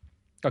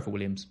 Go for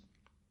Williams.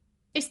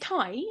 It's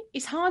tight.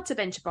 It's hard to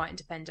bench a Brighton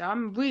defender.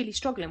 I'm really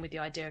struggling with the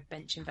idea of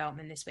benching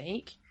Veltman this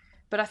week.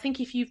 But I think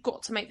if you've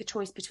got to make the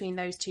choice between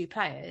those two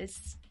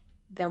players,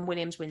 then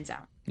Williams wins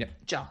out. Yeah.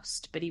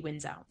 But he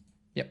wins out.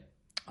 Yep,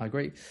 I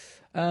agree.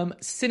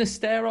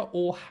 Sinisterra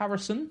or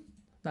Harrison?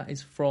 That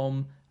is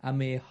from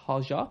Amir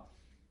Hajar.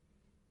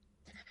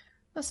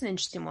 That's an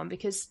interesting one,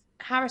 because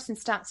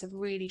Harrison's stats have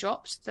really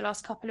dropped the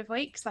last couple of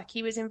weeks. Like,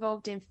 he was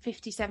involved in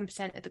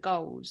 57% of the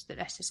goals that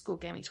Leicester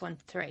scored game weeks 1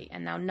 to 3,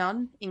 and now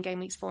none in game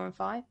weeks 4 and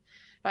 5.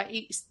 Like,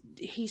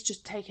 he's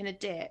just taken a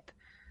dip.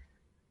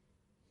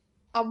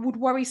 I would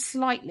worry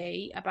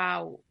slightly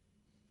about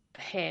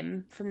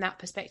him from that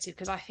perspective,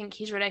 because I think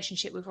his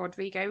relationship with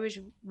Rodrigo was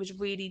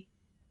really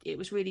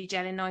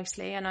gelling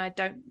nicely, and I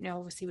don't know,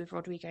 obviously with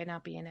Rodrigo now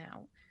being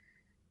out,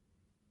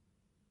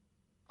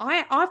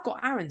 I've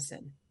got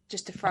Aaronson,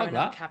 just to throw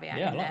another caveat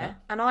in there,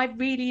 and I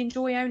really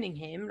enjoy owning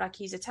him. Like,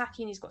 he's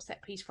attacking, he's got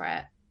set piece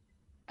threat,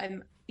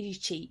 he's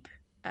cheap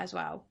as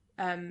well.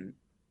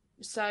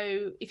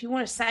 So if you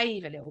want to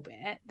save a little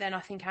bit, then I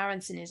think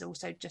Aaronson is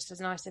also just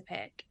as nice a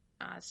pick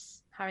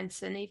as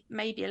Harrison,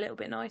 maybe a little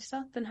bit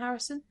nicer than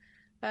Harrison.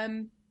 I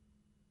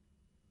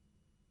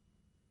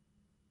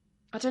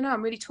don't know.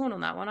 I'm really torn on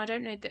that one. I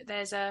don't know that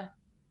there's a.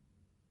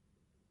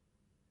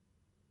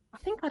 I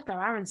think I'd go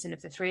Aaronson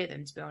of the three of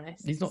them, to be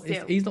honest. He's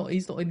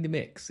not in the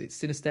mix.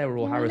 It's Sinisterra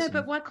or Harrison.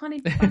 No, but why can't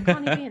he be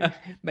in?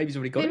 Maybe he's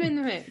already got him in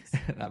the mix.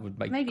 That would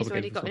make. Maybe he's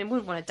already got him.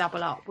 Wouldn't want to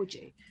double up, would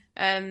you?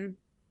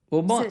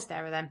 Well,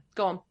 Sinisterra then.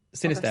 Go on.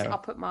 Sinisterra.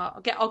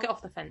 I'll get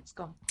off the fence.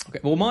 Go on. Okay.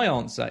 Well, my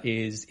answer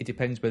is it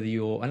depends whether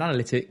you're an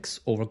analytics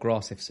or a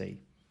Grass FC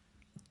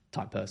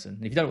type person.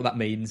 And if you don't know what that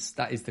means,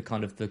 that is the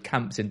kind of the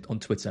camps on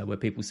Twitter where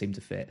people seem to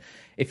fit.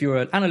 If you're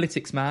an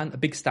analytics man, a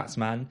big stats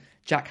man,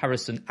 Jack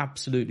Harrison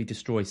absolutely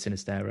destroys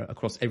Sinisterra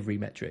across every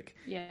metric.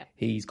 Yeah.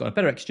 He's got a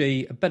better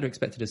XG, a better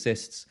expected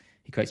assists.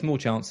 He creates more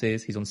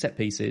chances. He's on set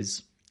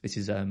pieces. This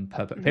is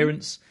per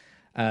appearance.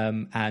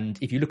 And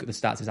if you look at the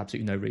stats, there's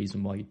absolutely no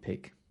reason why you'd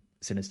pick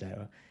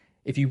Sinisterra.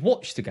 If you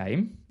watch the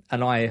game,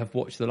 and I have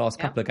watched the last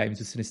couple of games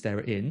with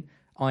Sinisterra in,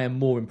 I am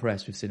more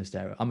impressed with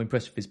Sinisterra. I'm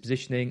impressed with his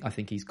positioning. I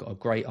think he's got a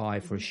great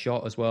eye for a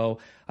shot as well.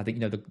 I think,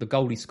 the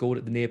goal he scored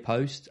at the near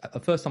post, the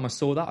first time I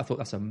saw that, I thought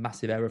that's a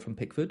massive error from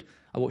Pickford.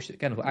 I watched it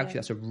again. I thought, actually,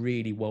 that's a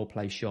really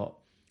well-placed shot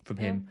from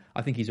him.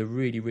 I think he's a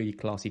really, really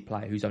classy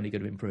player who's only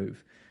going to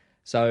improve.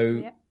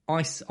 So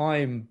I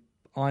kind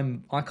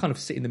of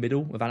sit in the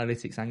middle of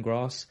analytics and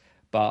grass,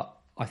 but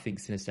I think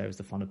Sinisterra is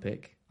the funner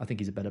pick. I think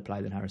he's a better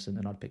player than Harrison,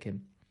 and I'd pick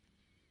him.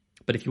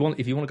 But if you want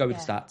to go with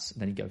stats,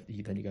 then you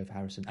go for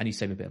Harrison, and you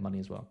save a bit of money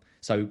as well.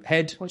 So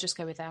head, we'll just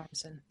go with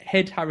Harrison.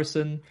 Head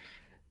Harrison,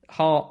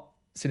 heart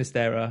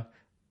Sinisterra,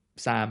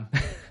 Sam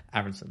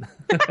Aaronson.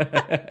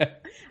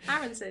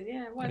 Aaronson,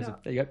 yeah, why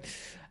not? There you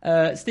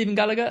go. Stephen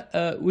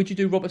Gallagher, would you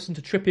do Robertson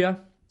to Trippier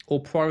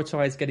or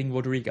prioritise getting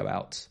Rodrigo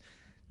out?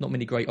 Not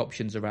many great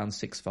options around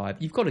 6'5".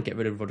 You've got to get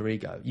rid of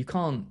Rodrigo. You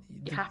can't.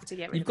 You have to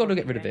get rid. You've got to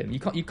get rid of him.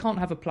 You can't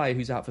have a player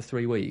who's out for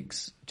 3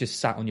 weeks just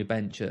sat on your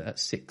bench at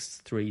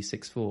 6'3",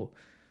 6'4".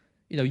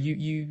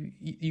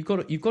 You've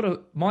got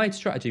to. My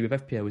strategy with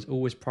FPL is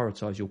always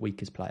prioritise your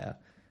weakest player,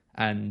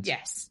 and a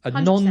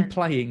 100%.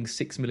 Non-playing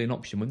 6 million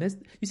option. When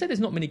you said there's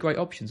not many great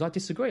options, I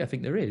disagree. I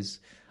think there is.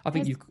 I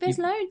think there's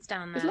loads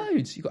down there. There's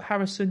loads. You've got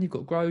Harrison, you've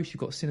got Gross,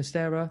 you've got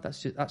Sinisterra.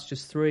 That's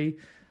just 3.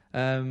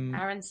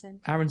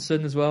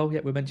 Aaronson as well. Yeah,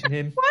 we mentioned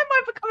him. Why am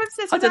I becoming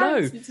obsessed with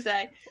Aaronson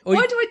today?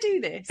 Why do I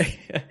do this?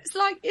 It's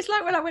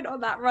like when I went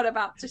on that run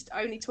about just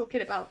only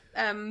talking about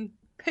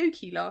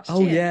Pookie last year.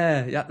 Oh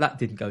yeah, that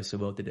didn't go so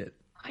well, did it?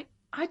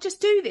 I just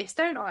do this,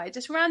 don't I?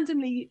 Just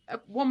randomly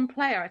one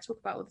player I talk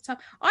about all the time.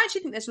 I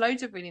actually think there's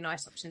loads of really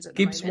nice options at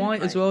the moment. Gibbs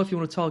White as well, if you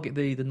want to target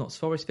the Notts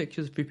Forest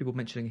fixtures. A few people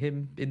mentioning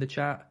him in the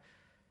chat.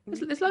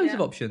 There's loads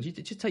of options. You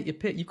just take your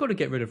pick. You've got to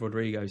get rid of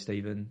Rodrigo,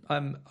 Stephen.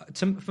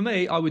 For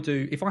me, I would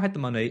do, if I had the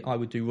money, I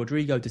would do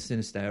Rodrigo to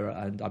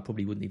Sinisterra, and I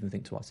probably wouldn't even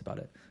think twice about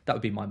it. That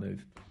would be my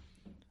move.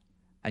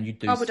 And you'd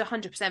do. I would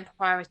 100%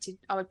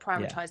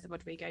 prioritise the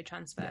Rodrigo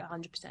transfer.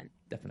 100%.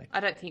 Definitely. I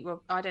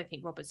don't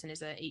think Robertson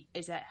is a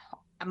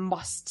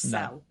must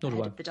sell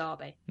ahead of the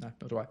derby. No,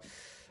 not do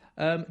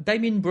I.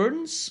 Damien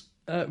Bruns,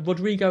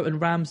 Rodrigo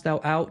and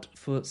Ramsdale out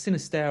for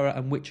Sinisterra,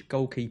 and which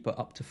goalkeeper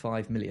up to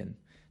 5 million?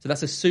 So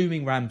that's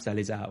assuming Ramsdale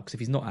is out, because if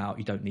he's not out,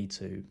 you don't need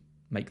to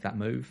make that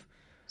move.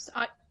 So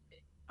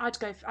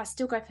I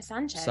still go for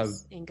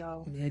Sanchez in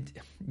goal.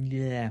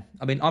 Yeah.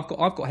 I mean, I've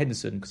got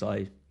Henderson because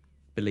I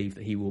believe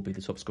that he will be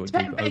the top scoring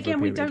keeper. But again,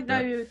 we don't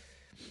know.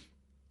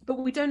 But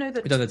we don't know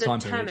the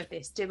term of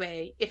this, do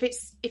we? If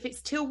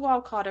it's till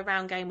wildcard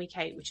around game week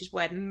 8, which is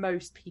where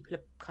most people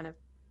are kind of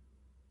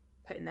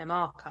putting their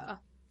marker,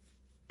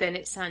 then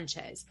it's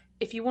Sanchez.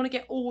 If you want to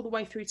get all the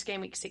way through to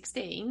game week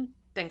 16,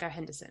 then go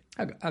Henderson.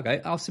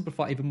 Okay, I'll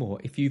simplify it even more.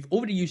 If you've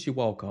already used your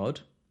wildcard,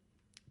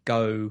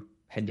 go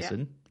Henderson.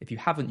 Yeah. If you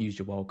haven't used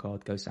your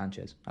wildcard, go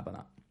Sanchez. How about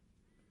that?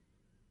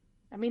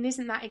 I mean,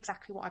 isn't that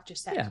exactly what I've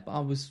just said? Yeah, but I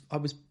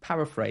was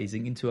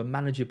paraphrasing into a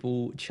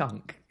manageable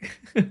chunk.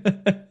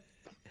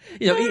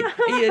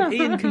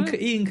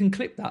 Ian can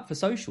clip that for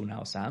social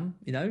now, Sam.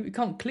 You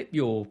can't clip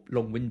your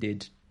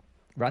long-winded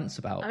rants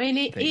about. I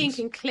mean, things. Ian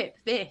can clip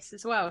this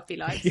as well if he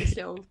likes. This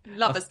little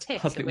lover's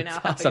tip that we're now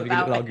having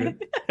about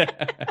it.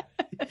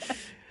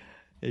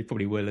 He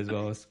probably will as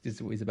well.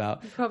 It's what he's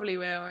about. He probably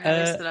will.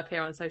 It's still up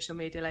here on social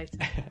media later.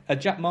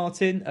 Jack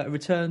Martin,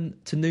 return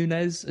to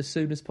Núñez as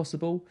soon as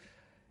possible.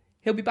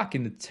 He'll be back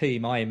in the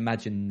team, I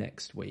imagine,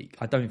 next week.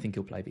 I don't think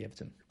he'll play the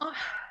Everton.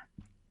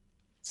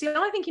 See,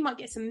 I think he might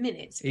get some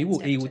minutes. He will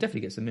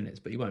definitely get some minutes,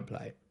 but he won't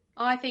play.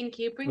 I think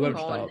he'll bring him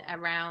on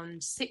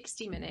around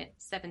 60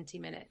 minutes, 70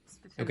 minutes.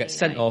 He'll get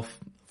sent off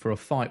for a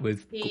fight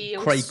with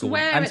Craig Gordon,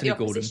 Anthony at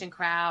the opposition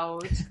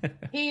crowd.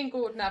 He and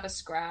Gordon have a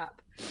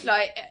scrap.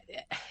 Like,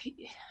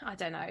 I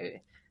don't know.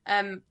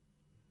 And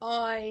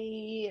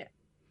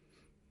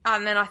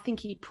then I think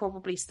he'd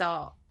probably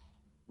start.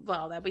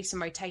 Well, there'll be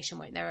some rotation,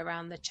 won't there,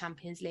 around the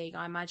Champions League.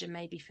 I imagine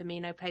maybe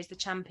Firmino plays the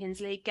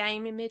Champions League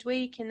game in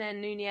midweek, and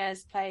then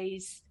Núñez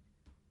plays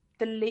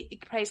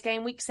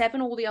game week 7,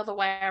 or the other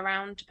way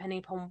around, depending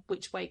upon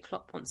which way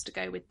Klopp wants to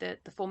go with the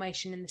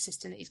formation and the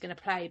system that he's going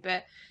to play.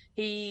 But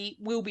he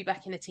will be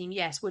back in the team,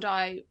 yes. Would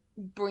I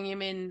bring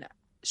him in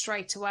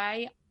straight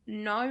away?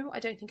 No, I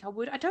don't think I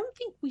would. I don't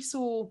think we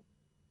saw...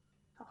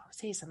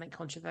 here's something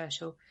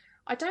controversial.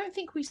 I don't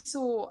think we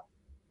saw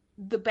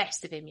the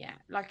best of him yet.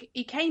 Like,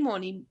 he came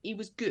on, he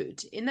was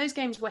good. In those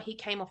games where he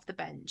came off the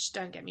bench,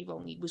 don't get me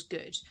wrong, he was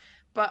good.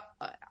 But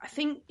I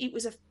think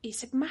it's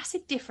a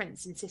massive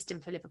difference in system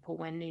for Liverpool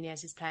when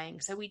Núñez is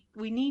playing. So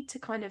we need to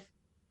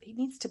he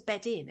needs to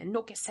bed in and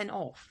not get sent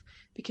off,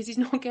 because it's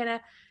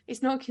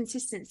not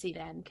consistency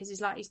then, because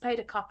he's played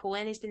a couple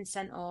and he's been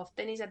sent off,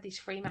 then he's had these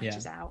 3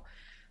 matches out.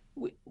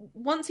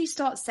 Once he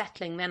starts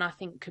settling, then I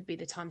think could be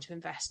the time to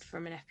invest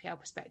from an FPL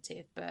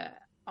perspective. But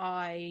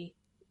I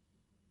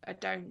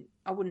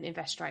wouldn't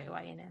invest straight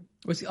away in him.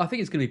 Well, see, I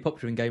think it's going to be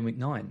popular in game week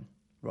 9,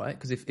 right?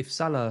 Because if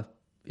Salah,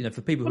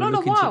 for people who are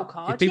looking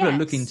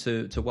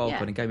to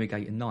wildcard in game week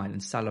 8 and 9,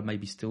 and Salah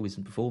maybe still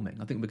isn't performing,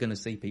 I think we're going to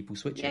see people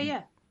switching.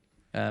 Yeah.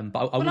 But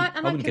I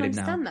wouldn't get him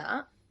now.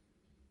 That.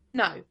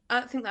 No,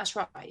 I think that's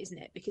right, isn't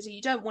it? Because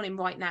you don't want him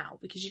right now,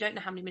 because you don't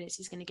know how many minutes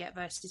he's going to get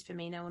versus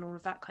Firmino and all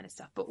of that kind of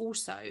stuff. But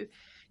also,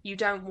 I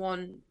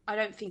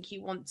don't think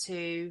you want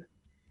to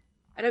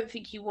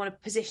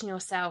position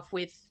yourself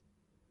with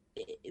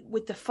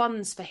the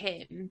funds for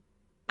him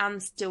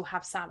and still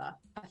have Salah.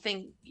 I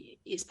think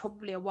it's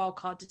probably a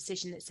wildcard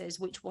decision that says,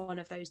 which one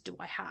of those do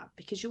I have?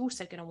 Because you're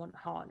also going to want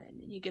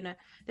Haaland.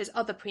 There's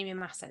other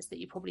premium assets that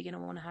you're probably going to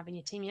want to have in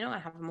your team. You're not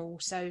going to have them all.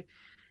 So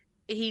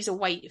he's a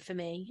wait for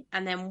me.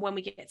 And then when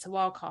we get to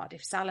wildcard,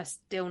 if Salah's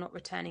still not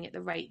returning at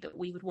the rate that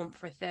we would want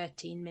for a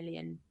 13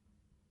 million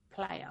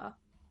player,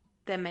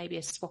 then maybe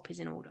a swap is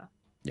in order.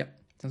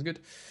 Yep, sounds good.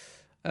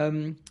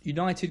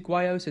 United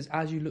Guayo says,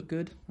 "As you look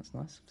good." That's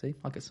nice. See,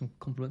 I get some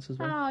compliments as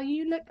well. Oh,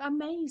 you look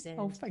amazing.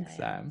 Oh, thanks,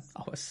 today. Sam.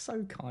 Oh, it's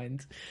so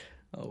kind.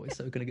 Oh, we're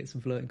so going to get some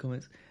flirting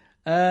comments.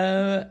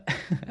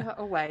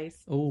 Always.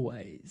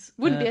 Always.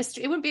 It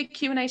wouldn't be a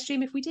Q&A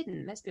stream if we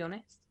didn't. Let's be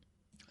honest.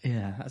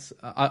 Yeah,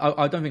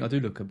 I don't think I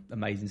do look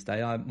amazing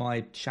today.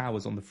 My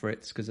shower's on the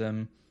fritz because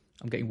I'm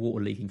getting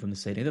water leaking from the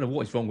ceiling. I don't know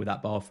what is wrong with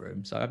that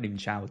bathroom, so I haven't even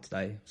showered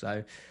today.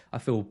 So I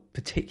feel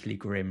particularly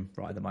grim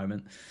right at the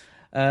moment.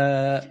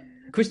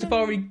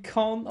 Christopher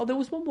Khan. Oh, there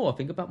was one more, I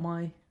think,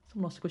 someone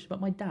asked a question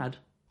about my dad.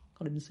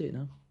 Can't even see it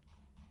now.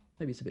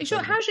 Maybe it's a bit...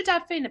 How's your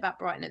dad feeling about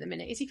Brighton at the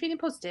minute? Is he feeling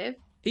positive?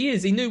 He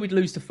is. He knew we'd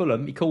lose to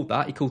Fulham. He called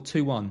that. He called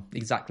 2-1.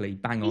 Exactly.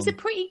 Bang on. He's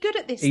pretty good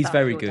at this He's stuff,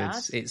 very good.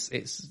 Dad. It's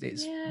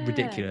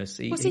ridiculous.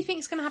 What does he think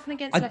is going to happen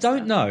against Leicester? I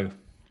don't know.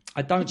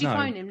 Could you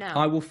phone him now?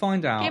 I will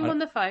find out. Get him on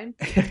the phone.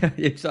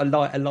 It's a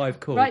live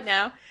call. Right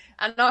now.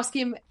 And ask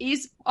him,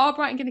 are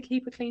Brighton going to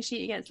keep a clean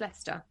sheet against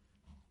Leicester?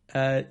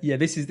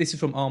 This is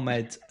from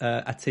Ahmed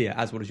Atiyah.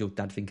 As what does your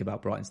dad think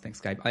about Brighton's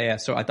next game? I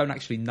don't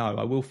actually know.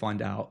 I will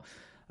find out.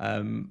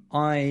 I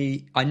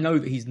know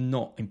that he's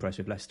not impressed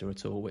with Leicester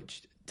at all,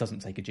 which doesn't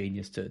take a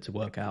genius to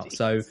work out. Jeez.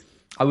 So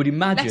I would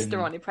imagine Leicester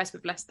aren't impressed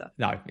with Leicester.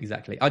 No,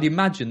 exactly. I'd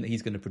imagine that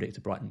he's going to predict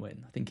a Brighton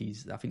win. I think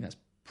that's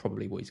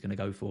probably what he's going to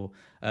go for.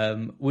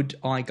 Would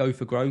I go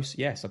for Gross?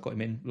 Yes, I got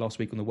him in last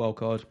week on the wild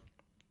card.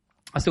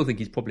 I still think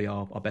he's probably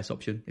our best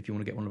option if you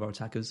want to get one of our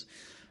attackers.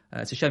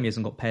 It's a shame he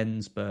hasn't got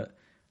pens, but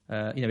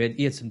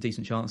he had some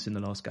decent chances in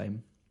the last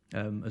game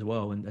as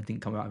well, and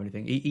didn't come out of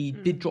anything. He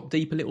did drop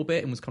deep a little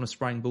bit and was kind of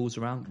spraying balls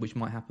around, which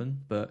might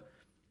happen, but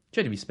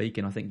generally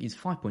speaking, I think he's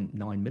 5.9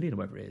 million or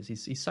whatever it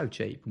is. He's so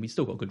cheap, and we've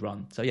still got a good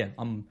run. So yeah,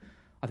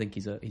 I think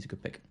he's a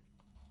good pick.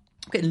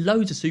 I'm getting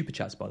loads of super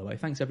chats, by the way.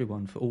 Thanks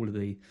everyone for all of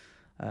the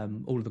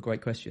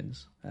great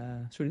questions.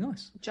 It's really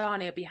nice.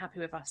 Johnny will be happy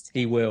with us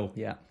today. He will,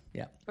 yeah.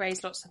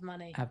 Raise lots of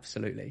money.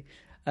 Absolutely.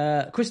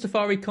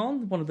 Christopher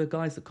Khan, one of the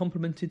guys that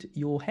complimented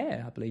your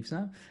hair, I believe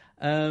so.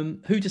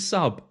 Who to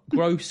sub?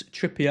 Gross,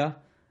 Trippier,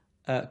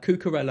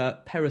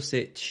 Cucurella,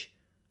 Perisic,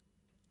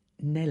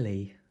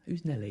 Nelly.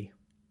 Who's Nelly?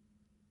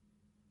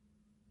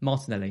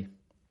 Martinelli.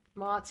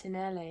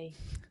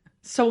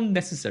 So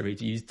unnecessary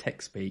to use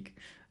tech speak,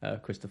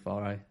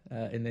 Christopher,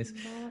 in this.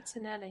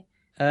 Martinelli.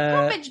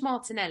 Can't bench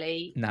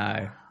Martinelli.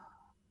 No.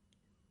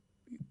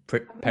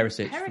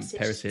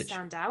 Perisic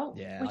stand out,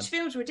 which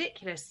feels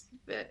ridiculous,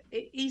 but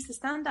he's the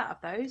standout of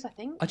those, I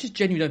think. I just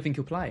genuinely don't think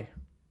he'll play.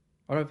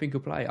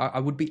 I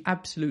would be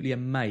absolutely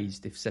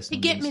amazed if Sessegnon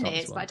he'd get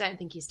minutes, but I don't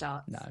think he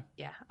starts. No.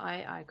 Yeah,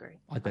 I agree.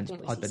 I'd bench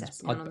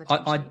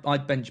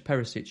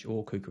Perisic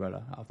or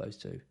Cucurella out of those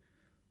two.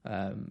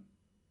 And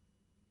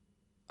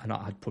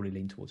I'd probably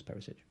lean towards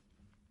Perisic.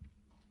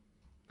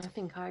 I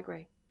think I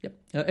agree. Yep.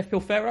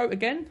 FPL Pharaoh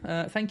again.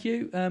 Thank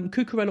you.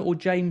 Cucurella or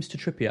James to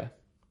Trippier?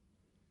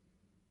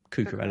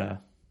 Cucurella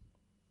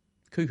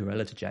to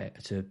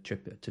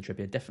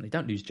Trippier. Definitely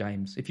don't lose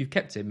James. If you've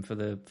kept him for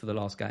the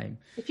last game,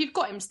 if you've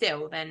got him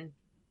still, then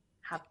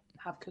have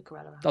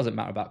Cucurella. Doesn't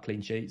matter about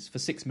clean sheets. For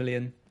 6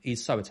 million,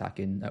 he's so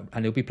attacking,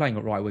 and he'll be playing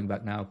at right wing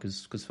back now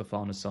because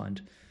Fofana's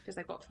signed. Because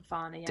they've got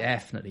Fofana. Yeah.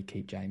 Definitely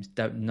keep James.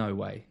 No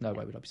way would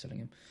I be selling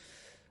him.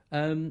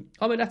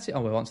 That's it.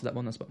 We'll answer that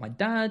one. That's about my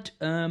dad.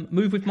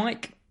 Move with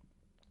Mike.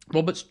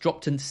 Roberts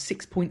dropped in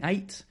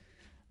 6.8.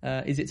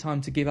 Is it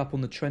time to give up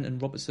on the Trent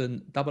and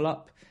Robertson double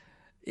up?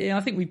 Yeah,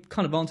 I think we've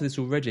kind of answered this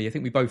already. I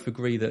think we both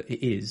agree that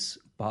it is,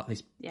 but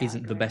this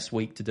isn't the best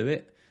week to do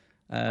it.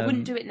 I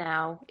wouldn't do it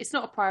now. It's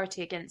not a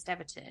priority against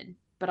Everton,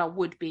 but I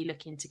would be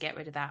looking to get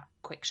rid of that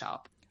quick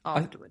sharp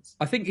afterwards.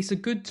 I think it's a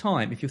good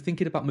time, if you're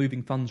thinking about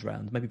moving funds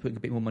around, maybe putting a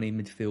bit more money in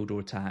midfield or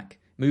attack,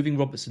 moving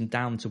Robertson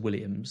down to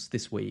Williams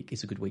this week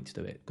is a good week to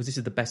do it, because this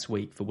is the best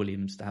week for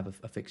Williams to have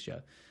a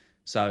fixture.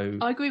 So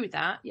I agree with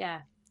that,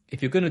 yeah.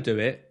 If you're going to do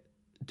it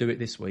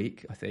this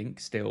week, I think,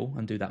 still,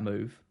 and do that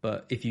move.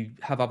 But if you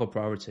have other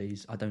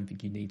priorities, I don't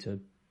think you need to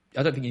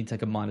take a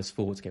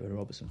 -4 to get rid of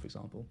Robertson, for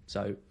example.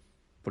 So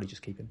probably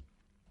just keep him.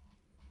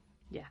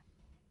 Yeah.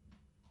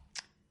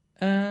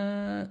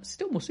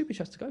 Still more super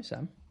chats to go,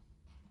 Sam.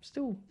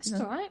 Still, it's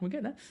all right. We're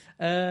getting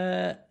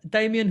there.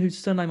 Damien, whose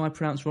surname I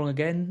pronounced wrong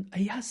again,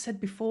 he has said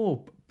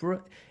before,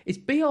 it's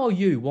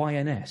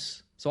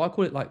Bruns. So I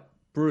call it like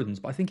Bruns,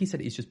 but I think he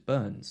said it's just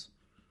Burns.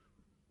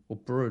 Or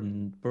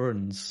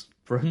Burns.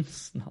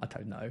 No, I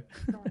don't know.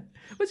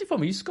 Where's he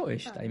from? Are you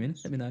Scottish, Damien?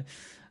 Let me know.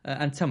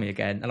 And tell me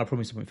again, and I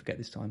promise I won't forget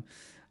this time.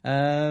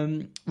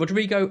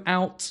 Rodrigo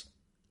out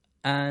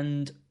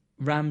and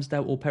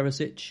Ramsdale or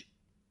Perisic.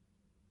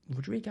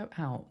 Rodrigo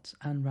out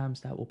and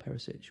Ramsdale or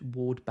Perisic.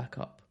 Ward back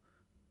up.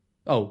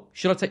 Oh,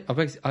 should I take...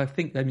 I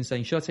think they've been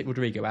saying, should I take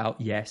Rodrigo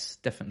out? Yes,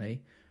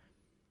 definitely.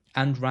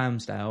 And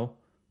Ramsdale,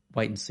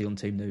 wait and see on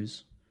Team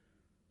News.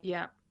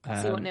 Yeah,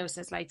 see what Neil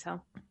says later.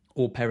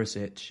 Or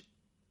Perisic.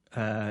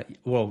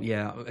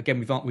 Again,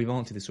 we've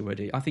answered this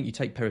already. I think you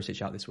take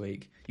Perisic out this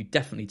week. You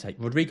definitely take...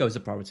 Rodrigo as a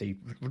priority.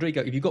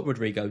 Rodrigo, if you've got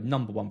Rodrigo,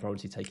 number one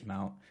priority, take him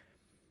out.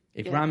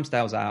 If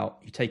Ramsdale's out,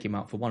 you take him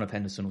out for one of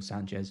Henderson or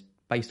Sanchez,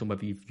 based on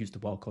whether you've used the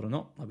wild card or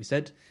not, like we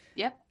said.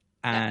 Yep.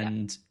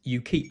 And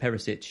you keep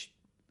Perisic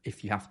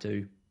if you have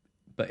to,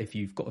 but if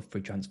you've got a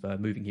free transfer,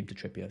 moving him to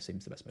Trippier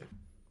seems the best move.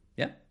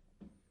 Yeah?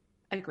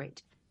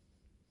 Agreed.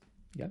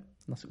 Yeah,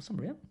 nice little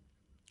summary, yeah?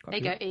 There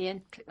you go,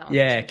 Ian. Click that one.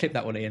 Yeah, click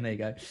that one, Ian. There you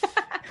go.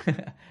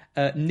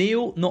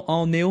 Neil, not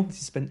our Neil. This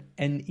is spelled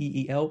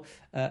Neel.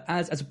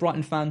 As a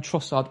Brighton fan,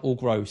 Trossard or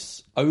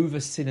Gross over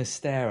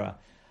Sinisterra.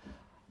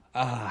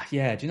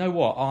 Yeah. Do you know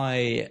what?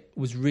 I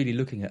was really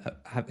looking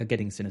at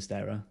getting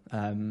Sinisterra,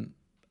 and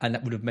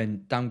that would have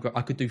meant downgrade.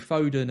 I could do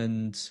Foden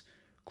and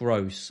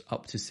Gross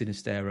up to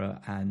Sinisterra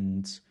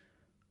and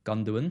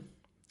Gundogan,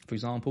 for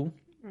example.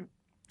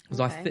 Because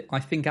I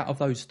think out of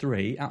those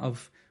three, out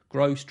of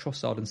Gross,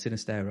 Trossard and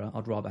Sinisterra,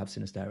 I'd rather have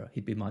Sinisterra.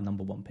 He'd be my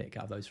number one pick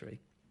out of those three.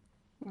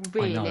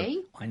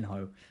 Really? I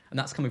know. And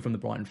that's coming from the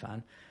Brighton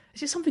fan.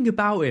 There's just something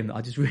about him that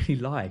I just really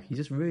like. He's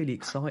just really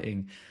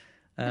exciting.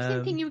 I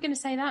didn't think you were going to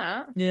say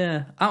that.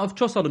 Yeah. Out of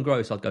Trossard and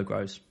Gross, I'd go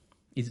Gross.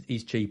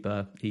 He's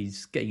cheaper.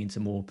 He's getting into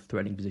more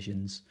threatening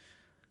positions.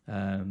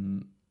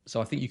 So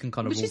I think you can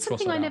kind of... Which is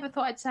something I never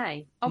thought I'd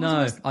say. I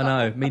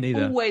know. Me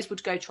neither. I always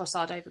would go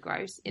Trossard over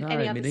Gross in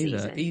any other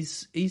season.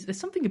 There's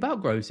something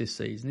about Gross this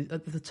season.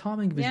 The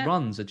timing of his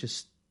runs are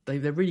just...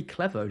 They're really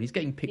clever. He's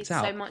getting picked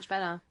out. He's so much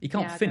better. He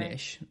can't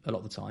finish a lot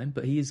of the time,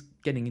 but he is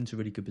getting into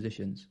really good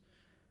positions.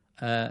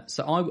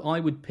 So I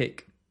would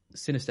pick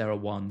Sinisterra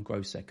 1,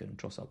 Gross 2nd,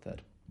 Trossard 3rd.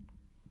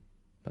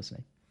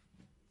 Personally.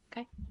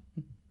 Okay.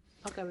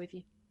 I'll go with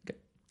you. Okay.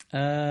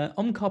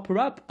 Omkar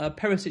Parab,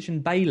 Perisic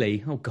and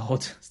Bailey. Oh,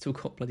 God. Still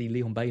got bloody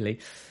Leon Bailey.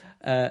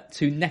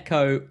 To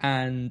Neco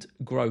and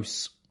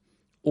Gross.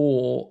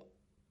 Or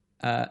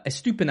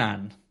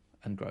Estupinan.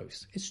 and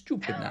Gross. It's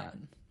stupid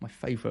man. My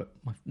favourite,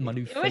 my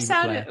new It favourite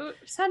sounded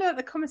player. like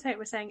the commentator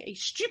was saying a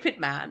stupid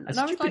man, and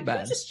I was like, man.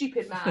 "Who's a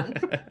stupid man?"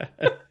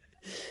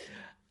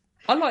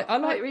 I like.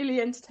 It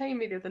really entertained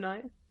me the other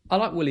night. I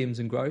like Williams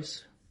and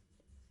Gross.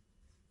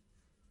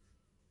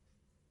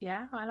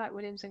 Yeah, I like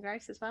Williams and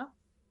Gross as well.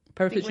 I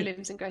Perisic, think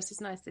Williams and Gross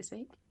is nice this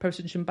week.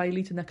 Perisic and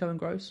Bailey to Neco and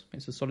Gross.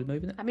 It's a solid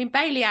move, isn't it? I mean,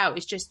 Bailey out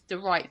is just the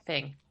right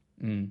thing.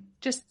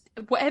 Just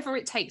whatever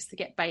it takes to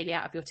get Bailey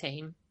out of your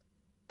team,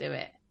 do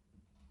it.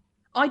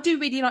 I do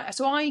really like.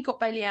 So I got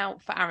Bailey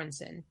out for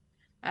Aaronson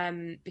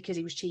because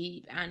he was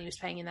cheap and he was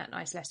playing in that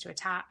nice Leicester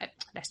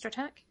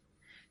attack,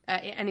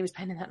 and he was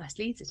playing in that nice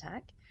Leeds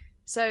attack.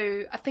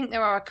 So I think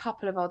there are a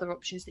couple of other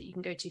options that you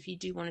can go to if you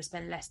do want to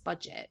spend less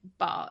budget.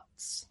 But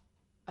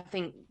I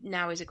think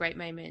now is a great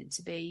moment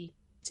to be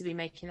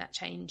making that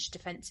change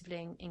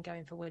defensively and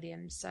going for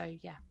Williams. So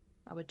yeah,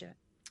 I would do it.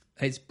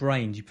 It's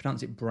Brains. You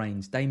pronounce it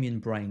Brains. Damien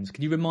Brains.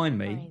 Can you remind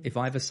me Brains. if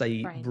I ever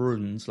say Brains.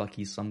 Bruns like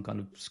he's some kind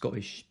of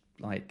Scottish,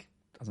 like,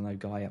 I don't know,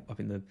 guy up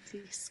in the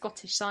He's a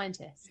Scottish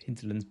scientist.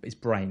 hinterlands? It's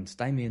Brains.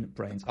 Damien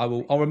Brains.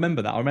 I'll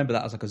remember that. I'll remember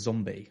that as like a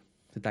zombie.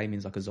 So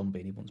Damien's like a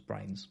zombie and he wants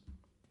brains.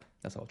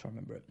 That's how I'll try and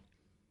remember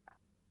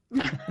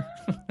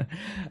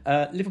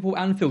it. Liverpool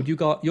Anfield.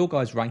 Your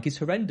guys' rank is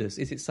horrendous.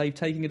 Is it safe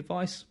taking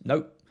advice?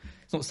 Nope.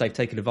 It's not safe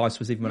taking advice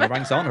because even when our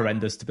ranks aren't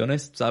horrendous, to be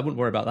honest. So I wouldn't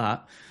worry about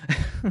that.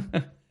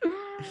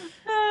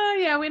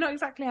 Yeah, we're not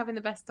exactly having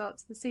the best start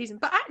to the season.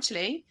 But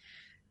actually,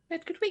 we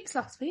had good weeks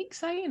last week,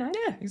 so, you know.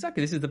 Yeah,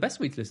 exactly. This is the best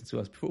week to listen to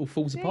us before it all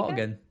falls There apart you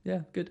go. again. Yeah,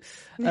 good.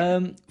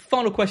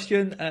 Final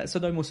question. So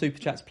no more super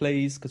chats,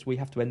 please, because we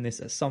have to end this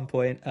at some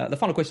point. The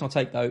final question I'll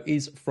take, though,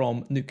 is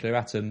from Nuclear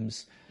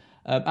Atoms.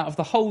 Out of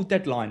the whole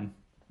deadline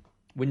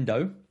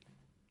window,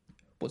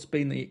 what's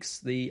been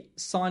the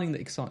signing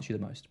that excites you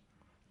the most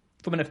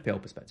from an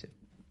FPL perspective?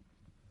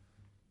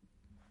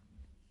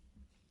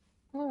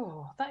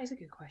 Oh, that is a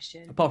good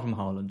question. Apart from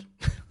Haaland.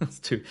 that's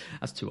too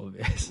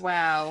obvious.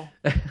 Wow.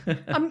 But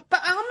I'm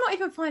not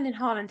even finding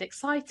Haaland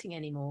exciting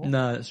anymore.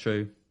 No, that's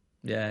true.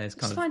 Yeah, it's I'm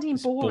kind just of finding him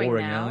it's boring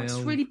now. you It's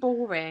know. really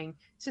boring.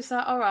 It's just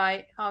like, all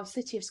right,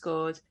 City have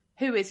scored.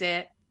 Who is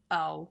it?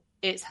 Oh,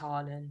 it's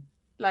Haaland.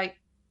 Like,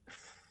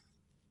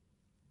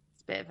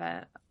 it's a bit of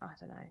a, I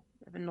don't know,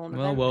 bit of a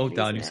non-event. Well really,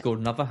 done. isn't You've it? scored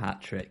another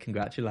hat-trick.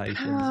 Congratulations.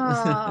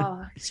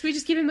 Oh, should we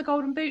just give him the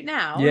golden boot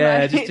now? Yeah,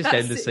 Like, just that's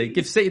end the season.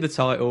 Give City the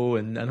title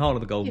and Haaland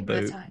the golden Give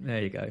him the boot. title.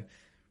 There you go.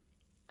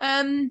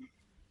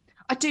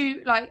 I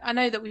do, I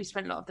know that we've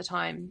spent a lot of the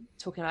time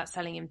talking about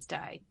selling him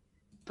today,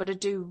 but I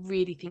do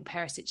really think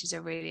Perisic is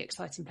a really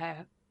exciting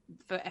player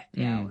for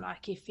FPL.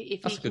 Like, if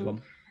That's he a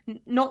good can,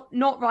 one.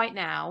 not right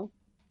now,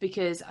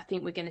 because I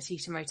think we're going to see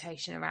some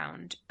rotation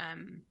around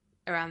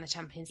the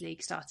Champions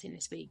League starting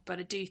this week. But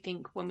I do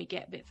think when we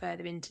get a bit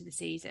further into the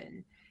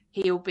season,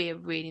 he'll be a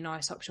really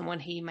nice option when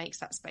he makes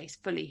that space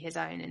fully his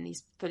own and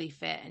he's fully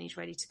fit and he's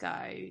ready to go.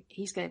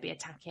 He's going to be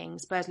attacking.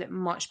 Spurs look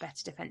much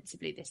better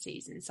defensively this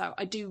season. So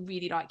I do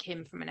really like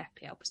him from an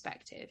FPL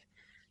perspective.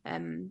 I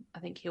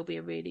think he'll be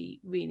a really,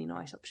 really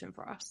nice option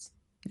for us.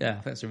 Yeah, I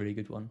think that's a really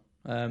good one.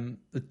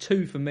 The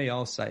two for me,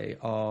 I'll say,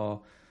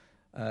 are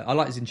I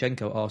like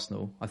Zinchenko at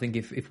Arsenal. I think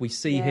if we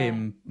see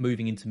him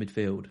moving into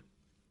midfield,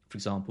 for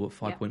example, at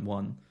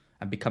 5.1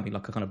 and becoming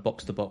like a kind of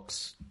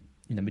box-to-box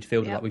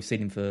midfielder like we've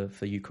seen him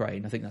for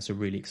Ukraine, I think that's a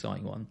really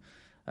exciting one.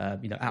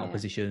 Out of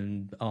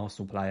position,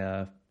 Arsenal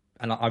player,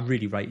 and I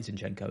really rate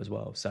Zinchenko as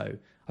well. So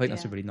I think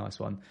that's a really nice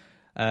one.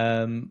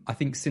 I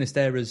think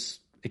Sinisterra's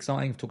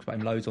exciting. I've talked about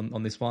him loads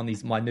on this one.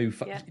 He's my new,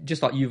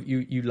 just like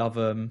you love.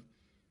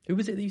 Who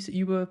was it that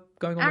you were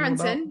going on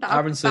Aronson, about? that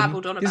I've Aronson.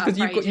 babbled on about because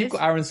for you've ages.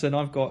 got Aronson.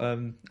 I've got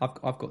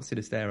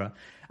Sinisterra.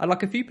 And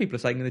like a few people are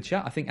saying in the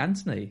chat, I think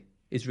Anthony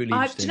is really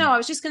interesting. I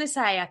was just going to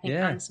say, I think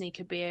Anthony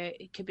could be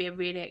a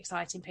really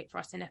exciting pick for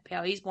us in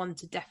FPL. He's one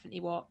to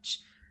definitely watch.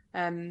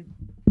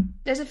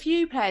 There's a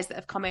few players that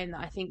have come in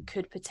that I think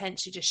could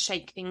potentially just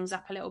shake things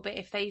up a little bit.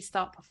 If they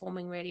start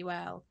performing really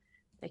well,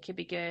 they could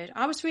be good.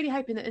 I was really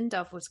hoping that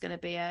Undav was going to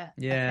be a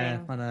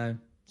thing. I know.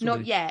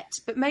 Not yet,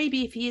 but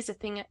maybe if he is a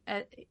thing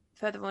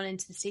further on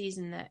into the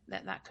season,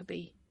 that could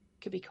be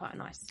quite a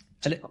nice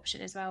cheap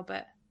option as well.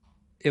 But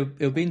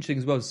it'll be interesting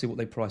as well to see what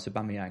they price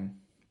Aubameyang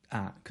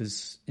at,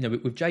 because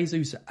with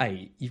Jesus at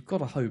 8, you've got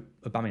to hope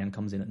Aubameyang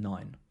comes in at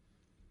 9.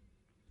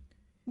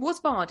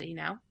 What's Vardy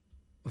now?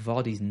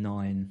 Vardy's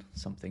 9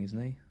 something, isn't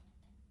he?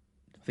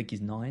 I think he's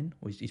 9,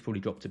 or he's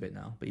probably dropped a bit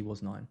now, but he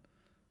was 9.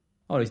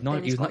 Oh, he's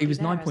 9. He was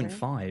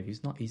 9.5.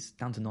 He's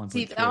down to 9.3.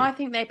 See, I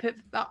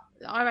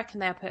reckon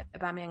they'll put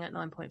Aubameyang at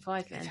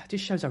 9.5 then. It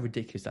just shows how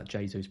ridiculous that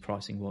Jesus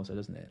pricing was,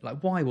 doesn't it?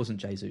 Like, why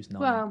wasn't Jesus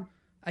 9? Well,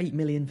 8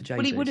 million for Jesus.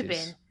 Well, he would have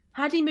been.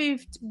 Had he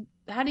moved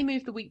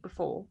the week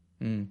before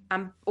and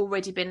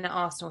already been at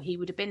Arsenal, he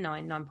would have been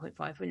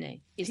 9.5, wouldn't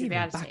he? Is the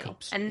reality.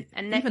 Backups. And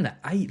even at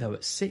 8 though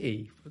at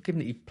City, given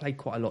that he played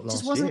quite a lot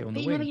last year on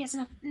the he wing. never gets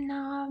enough.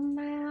 No,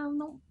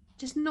 not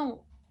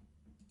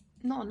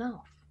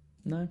enough.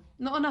 No,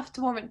 not enough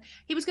to warrant.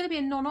 He was going to be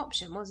a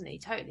non-option, wasn't he?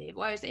 Totally.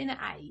 Whereas in at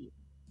 8,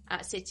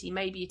 at City,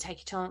 maybe you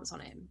take a chance on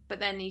him. But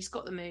then he's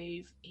got the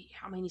move.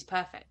 He's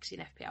perfect in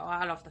FPL.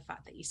 I love the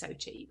fact that he's so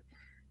cheap.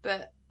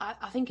 But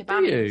I think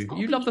about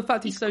you love the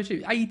fact he's so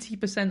cheap.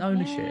 80%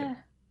 ownership. Yeah.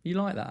 You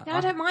like that? Yeah,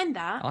 I don't mind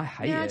that. I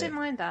hate it. Yeah, I don't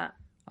mind that.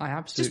 I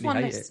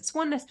absolutely hate it. It's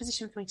one less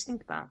position for me to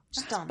think about.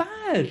 Just That's done.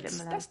 bad.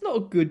 That's not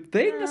a good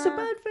thing. That's a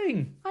bad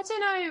thing. I don't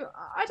know.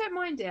 I don't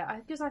mind it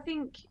because I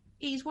think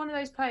he's one of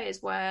those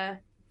players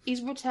where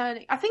he's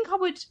returning. I'd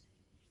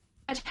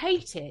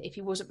hate it if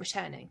he wasn't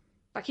returning.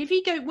 Like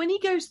when he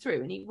goes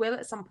through, and he will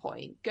at some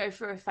point go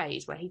through a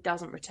phase where he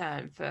doesn't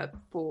return for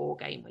 4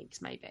 game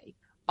weeks, maybe,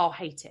 I'll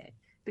hate it,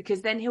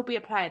 because then he'll be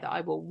a player that I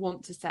will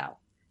want to sell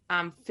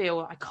and feel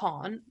I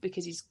can't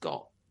because he's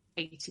got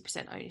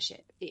 80%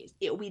 ownership.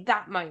 It'll be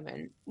that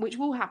moment, which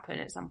will happen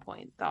at some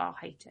point, that I'll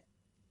hate it.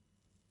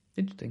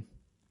 Interesting.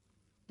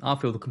 I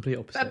feel the complete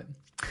opposite.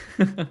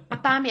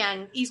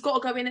 Aubameyang, he's got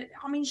to go in.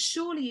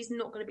 Surely he's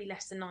not going to be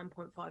less than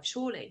 9.5.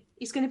 Surely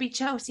he's going to be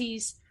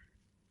Chelsea's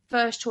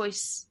first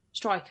choice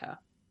striker.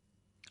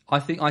 I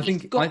think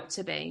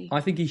to be.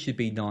 I think he should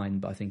be 9,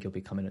 but I think he'll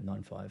be coming at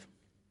 9.5.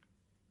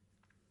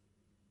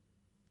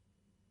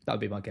 That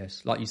would be my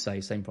guess. Like you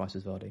say, same price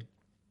as Vardy.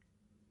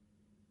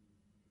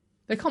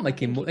 They can't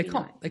make him more. They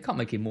can't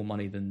make him more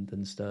money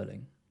than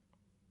Sterling.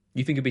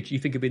 You think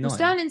it'd be 9? Well,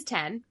 Sterling's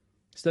 10.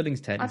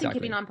 Sterling's 10. I think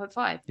exactly. he'd be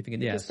 9.5. You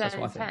think? Yeah,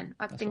 Sterling's 10.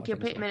 I think you'll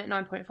put him in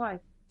at 9.5.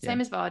 Same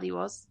as Vardy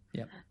was.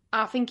 Yeah.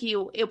 I think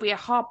it'll be a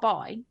hard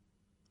buy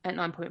at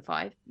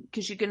 9.5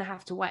 because you're going to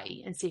have to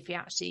wait and see if he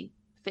actually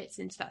fits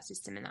into that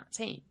system in that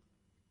team.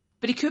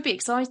 But he could be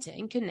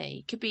exciting, couldn't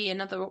he? Could be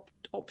another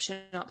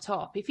option up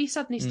top. If he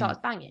suddenly starts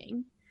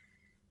banging,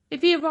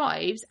 if he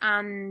arrives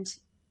and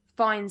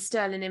finds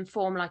Sterling in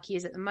form like he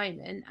is at the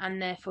moment and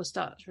therefore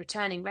starts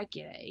returning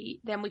regularly,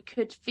 then we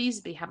could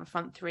feasibly have a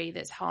front three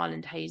that's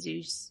Haaland,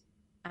 Jesus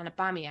and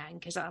Aubameyang,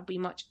 because that'll be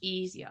much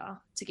easier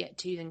to get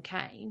to than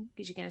Kane,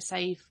 because you're going to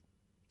save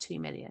 2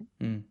 million.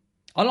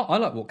 I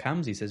like what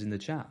Kamsi says in the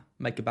chat.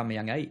 Make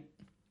Aubameyang 8.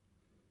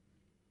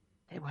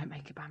 They won't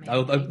make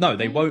Aubameyang 8. No,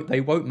 they won't.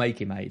 They won't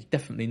make him 8.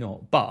 Definitely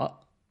not. But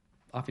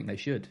I think they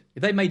should.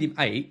 If they made him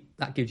 8,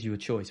 that gives you a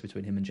choice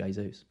between him and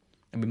Jesus,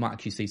 and we might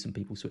actually see some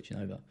people switching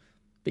over.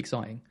 Be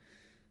exciting,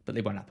 but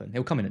it won't happen.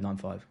 He'll come in at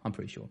 9.5. I'm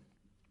pretty sure.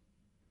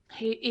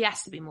 He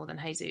has to be more than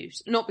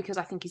Jesus. Not because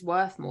I think he's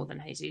worth more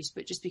than Jesus,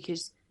 but just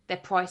because they're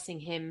pricing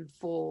him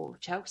for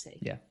Chelsea.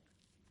 Yeah.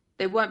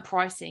 They weren't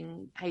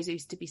pricing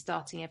Jesus to be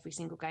starting every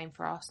single game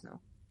for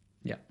Arsenal.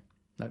 Yeah.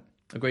 No.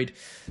 Agreed.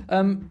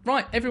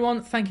 Right,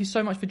 everyone, thank you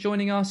so much for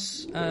joining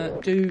us.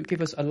 Do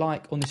give us a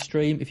like on the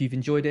stream if you've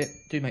enjoyed it.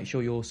 Do make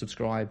sure you're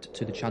subscribed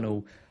to the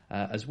channel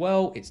as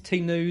well. It's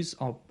Team News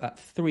at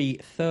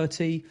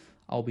 3:30.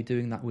 I'll be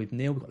doing that with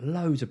Neil. We've got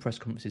loads of press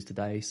conferences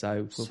today.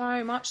 So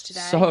much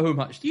today. So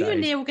much today. You and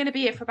Neil were going to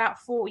be here for about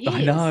 4 years.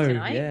 I know,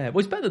 tonight. yeah. Well,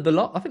 it's better than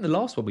I think the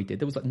last one we did,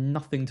 there was like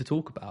nothing to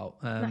talk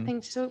about. Nothing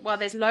to talk. Well,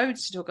 there's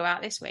loads to talk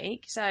about this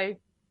week. So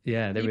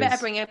yeah, you better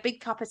bring a big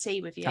cup of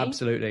tea with you.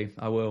 Absolutely,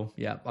 I will.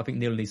 Yeah, I think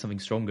Neil needs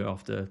something stronger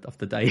after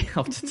a day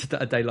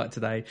like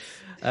today.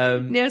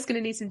 Neil's going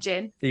to need some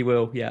gin. He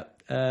will, yeah.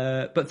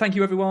 But thank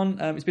you, everyone.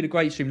 It's been a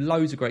great stream.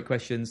 Loads of great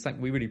questions.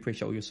 We really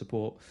appreciate all your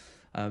support.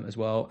 As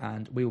well,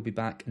 and we will be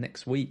back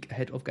next week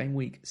ahead of game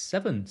week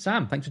 7.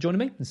 Sam, thanks for joining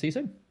me, and see you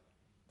soon.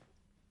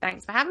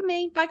 Thanks for having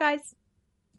me. Bye, guys.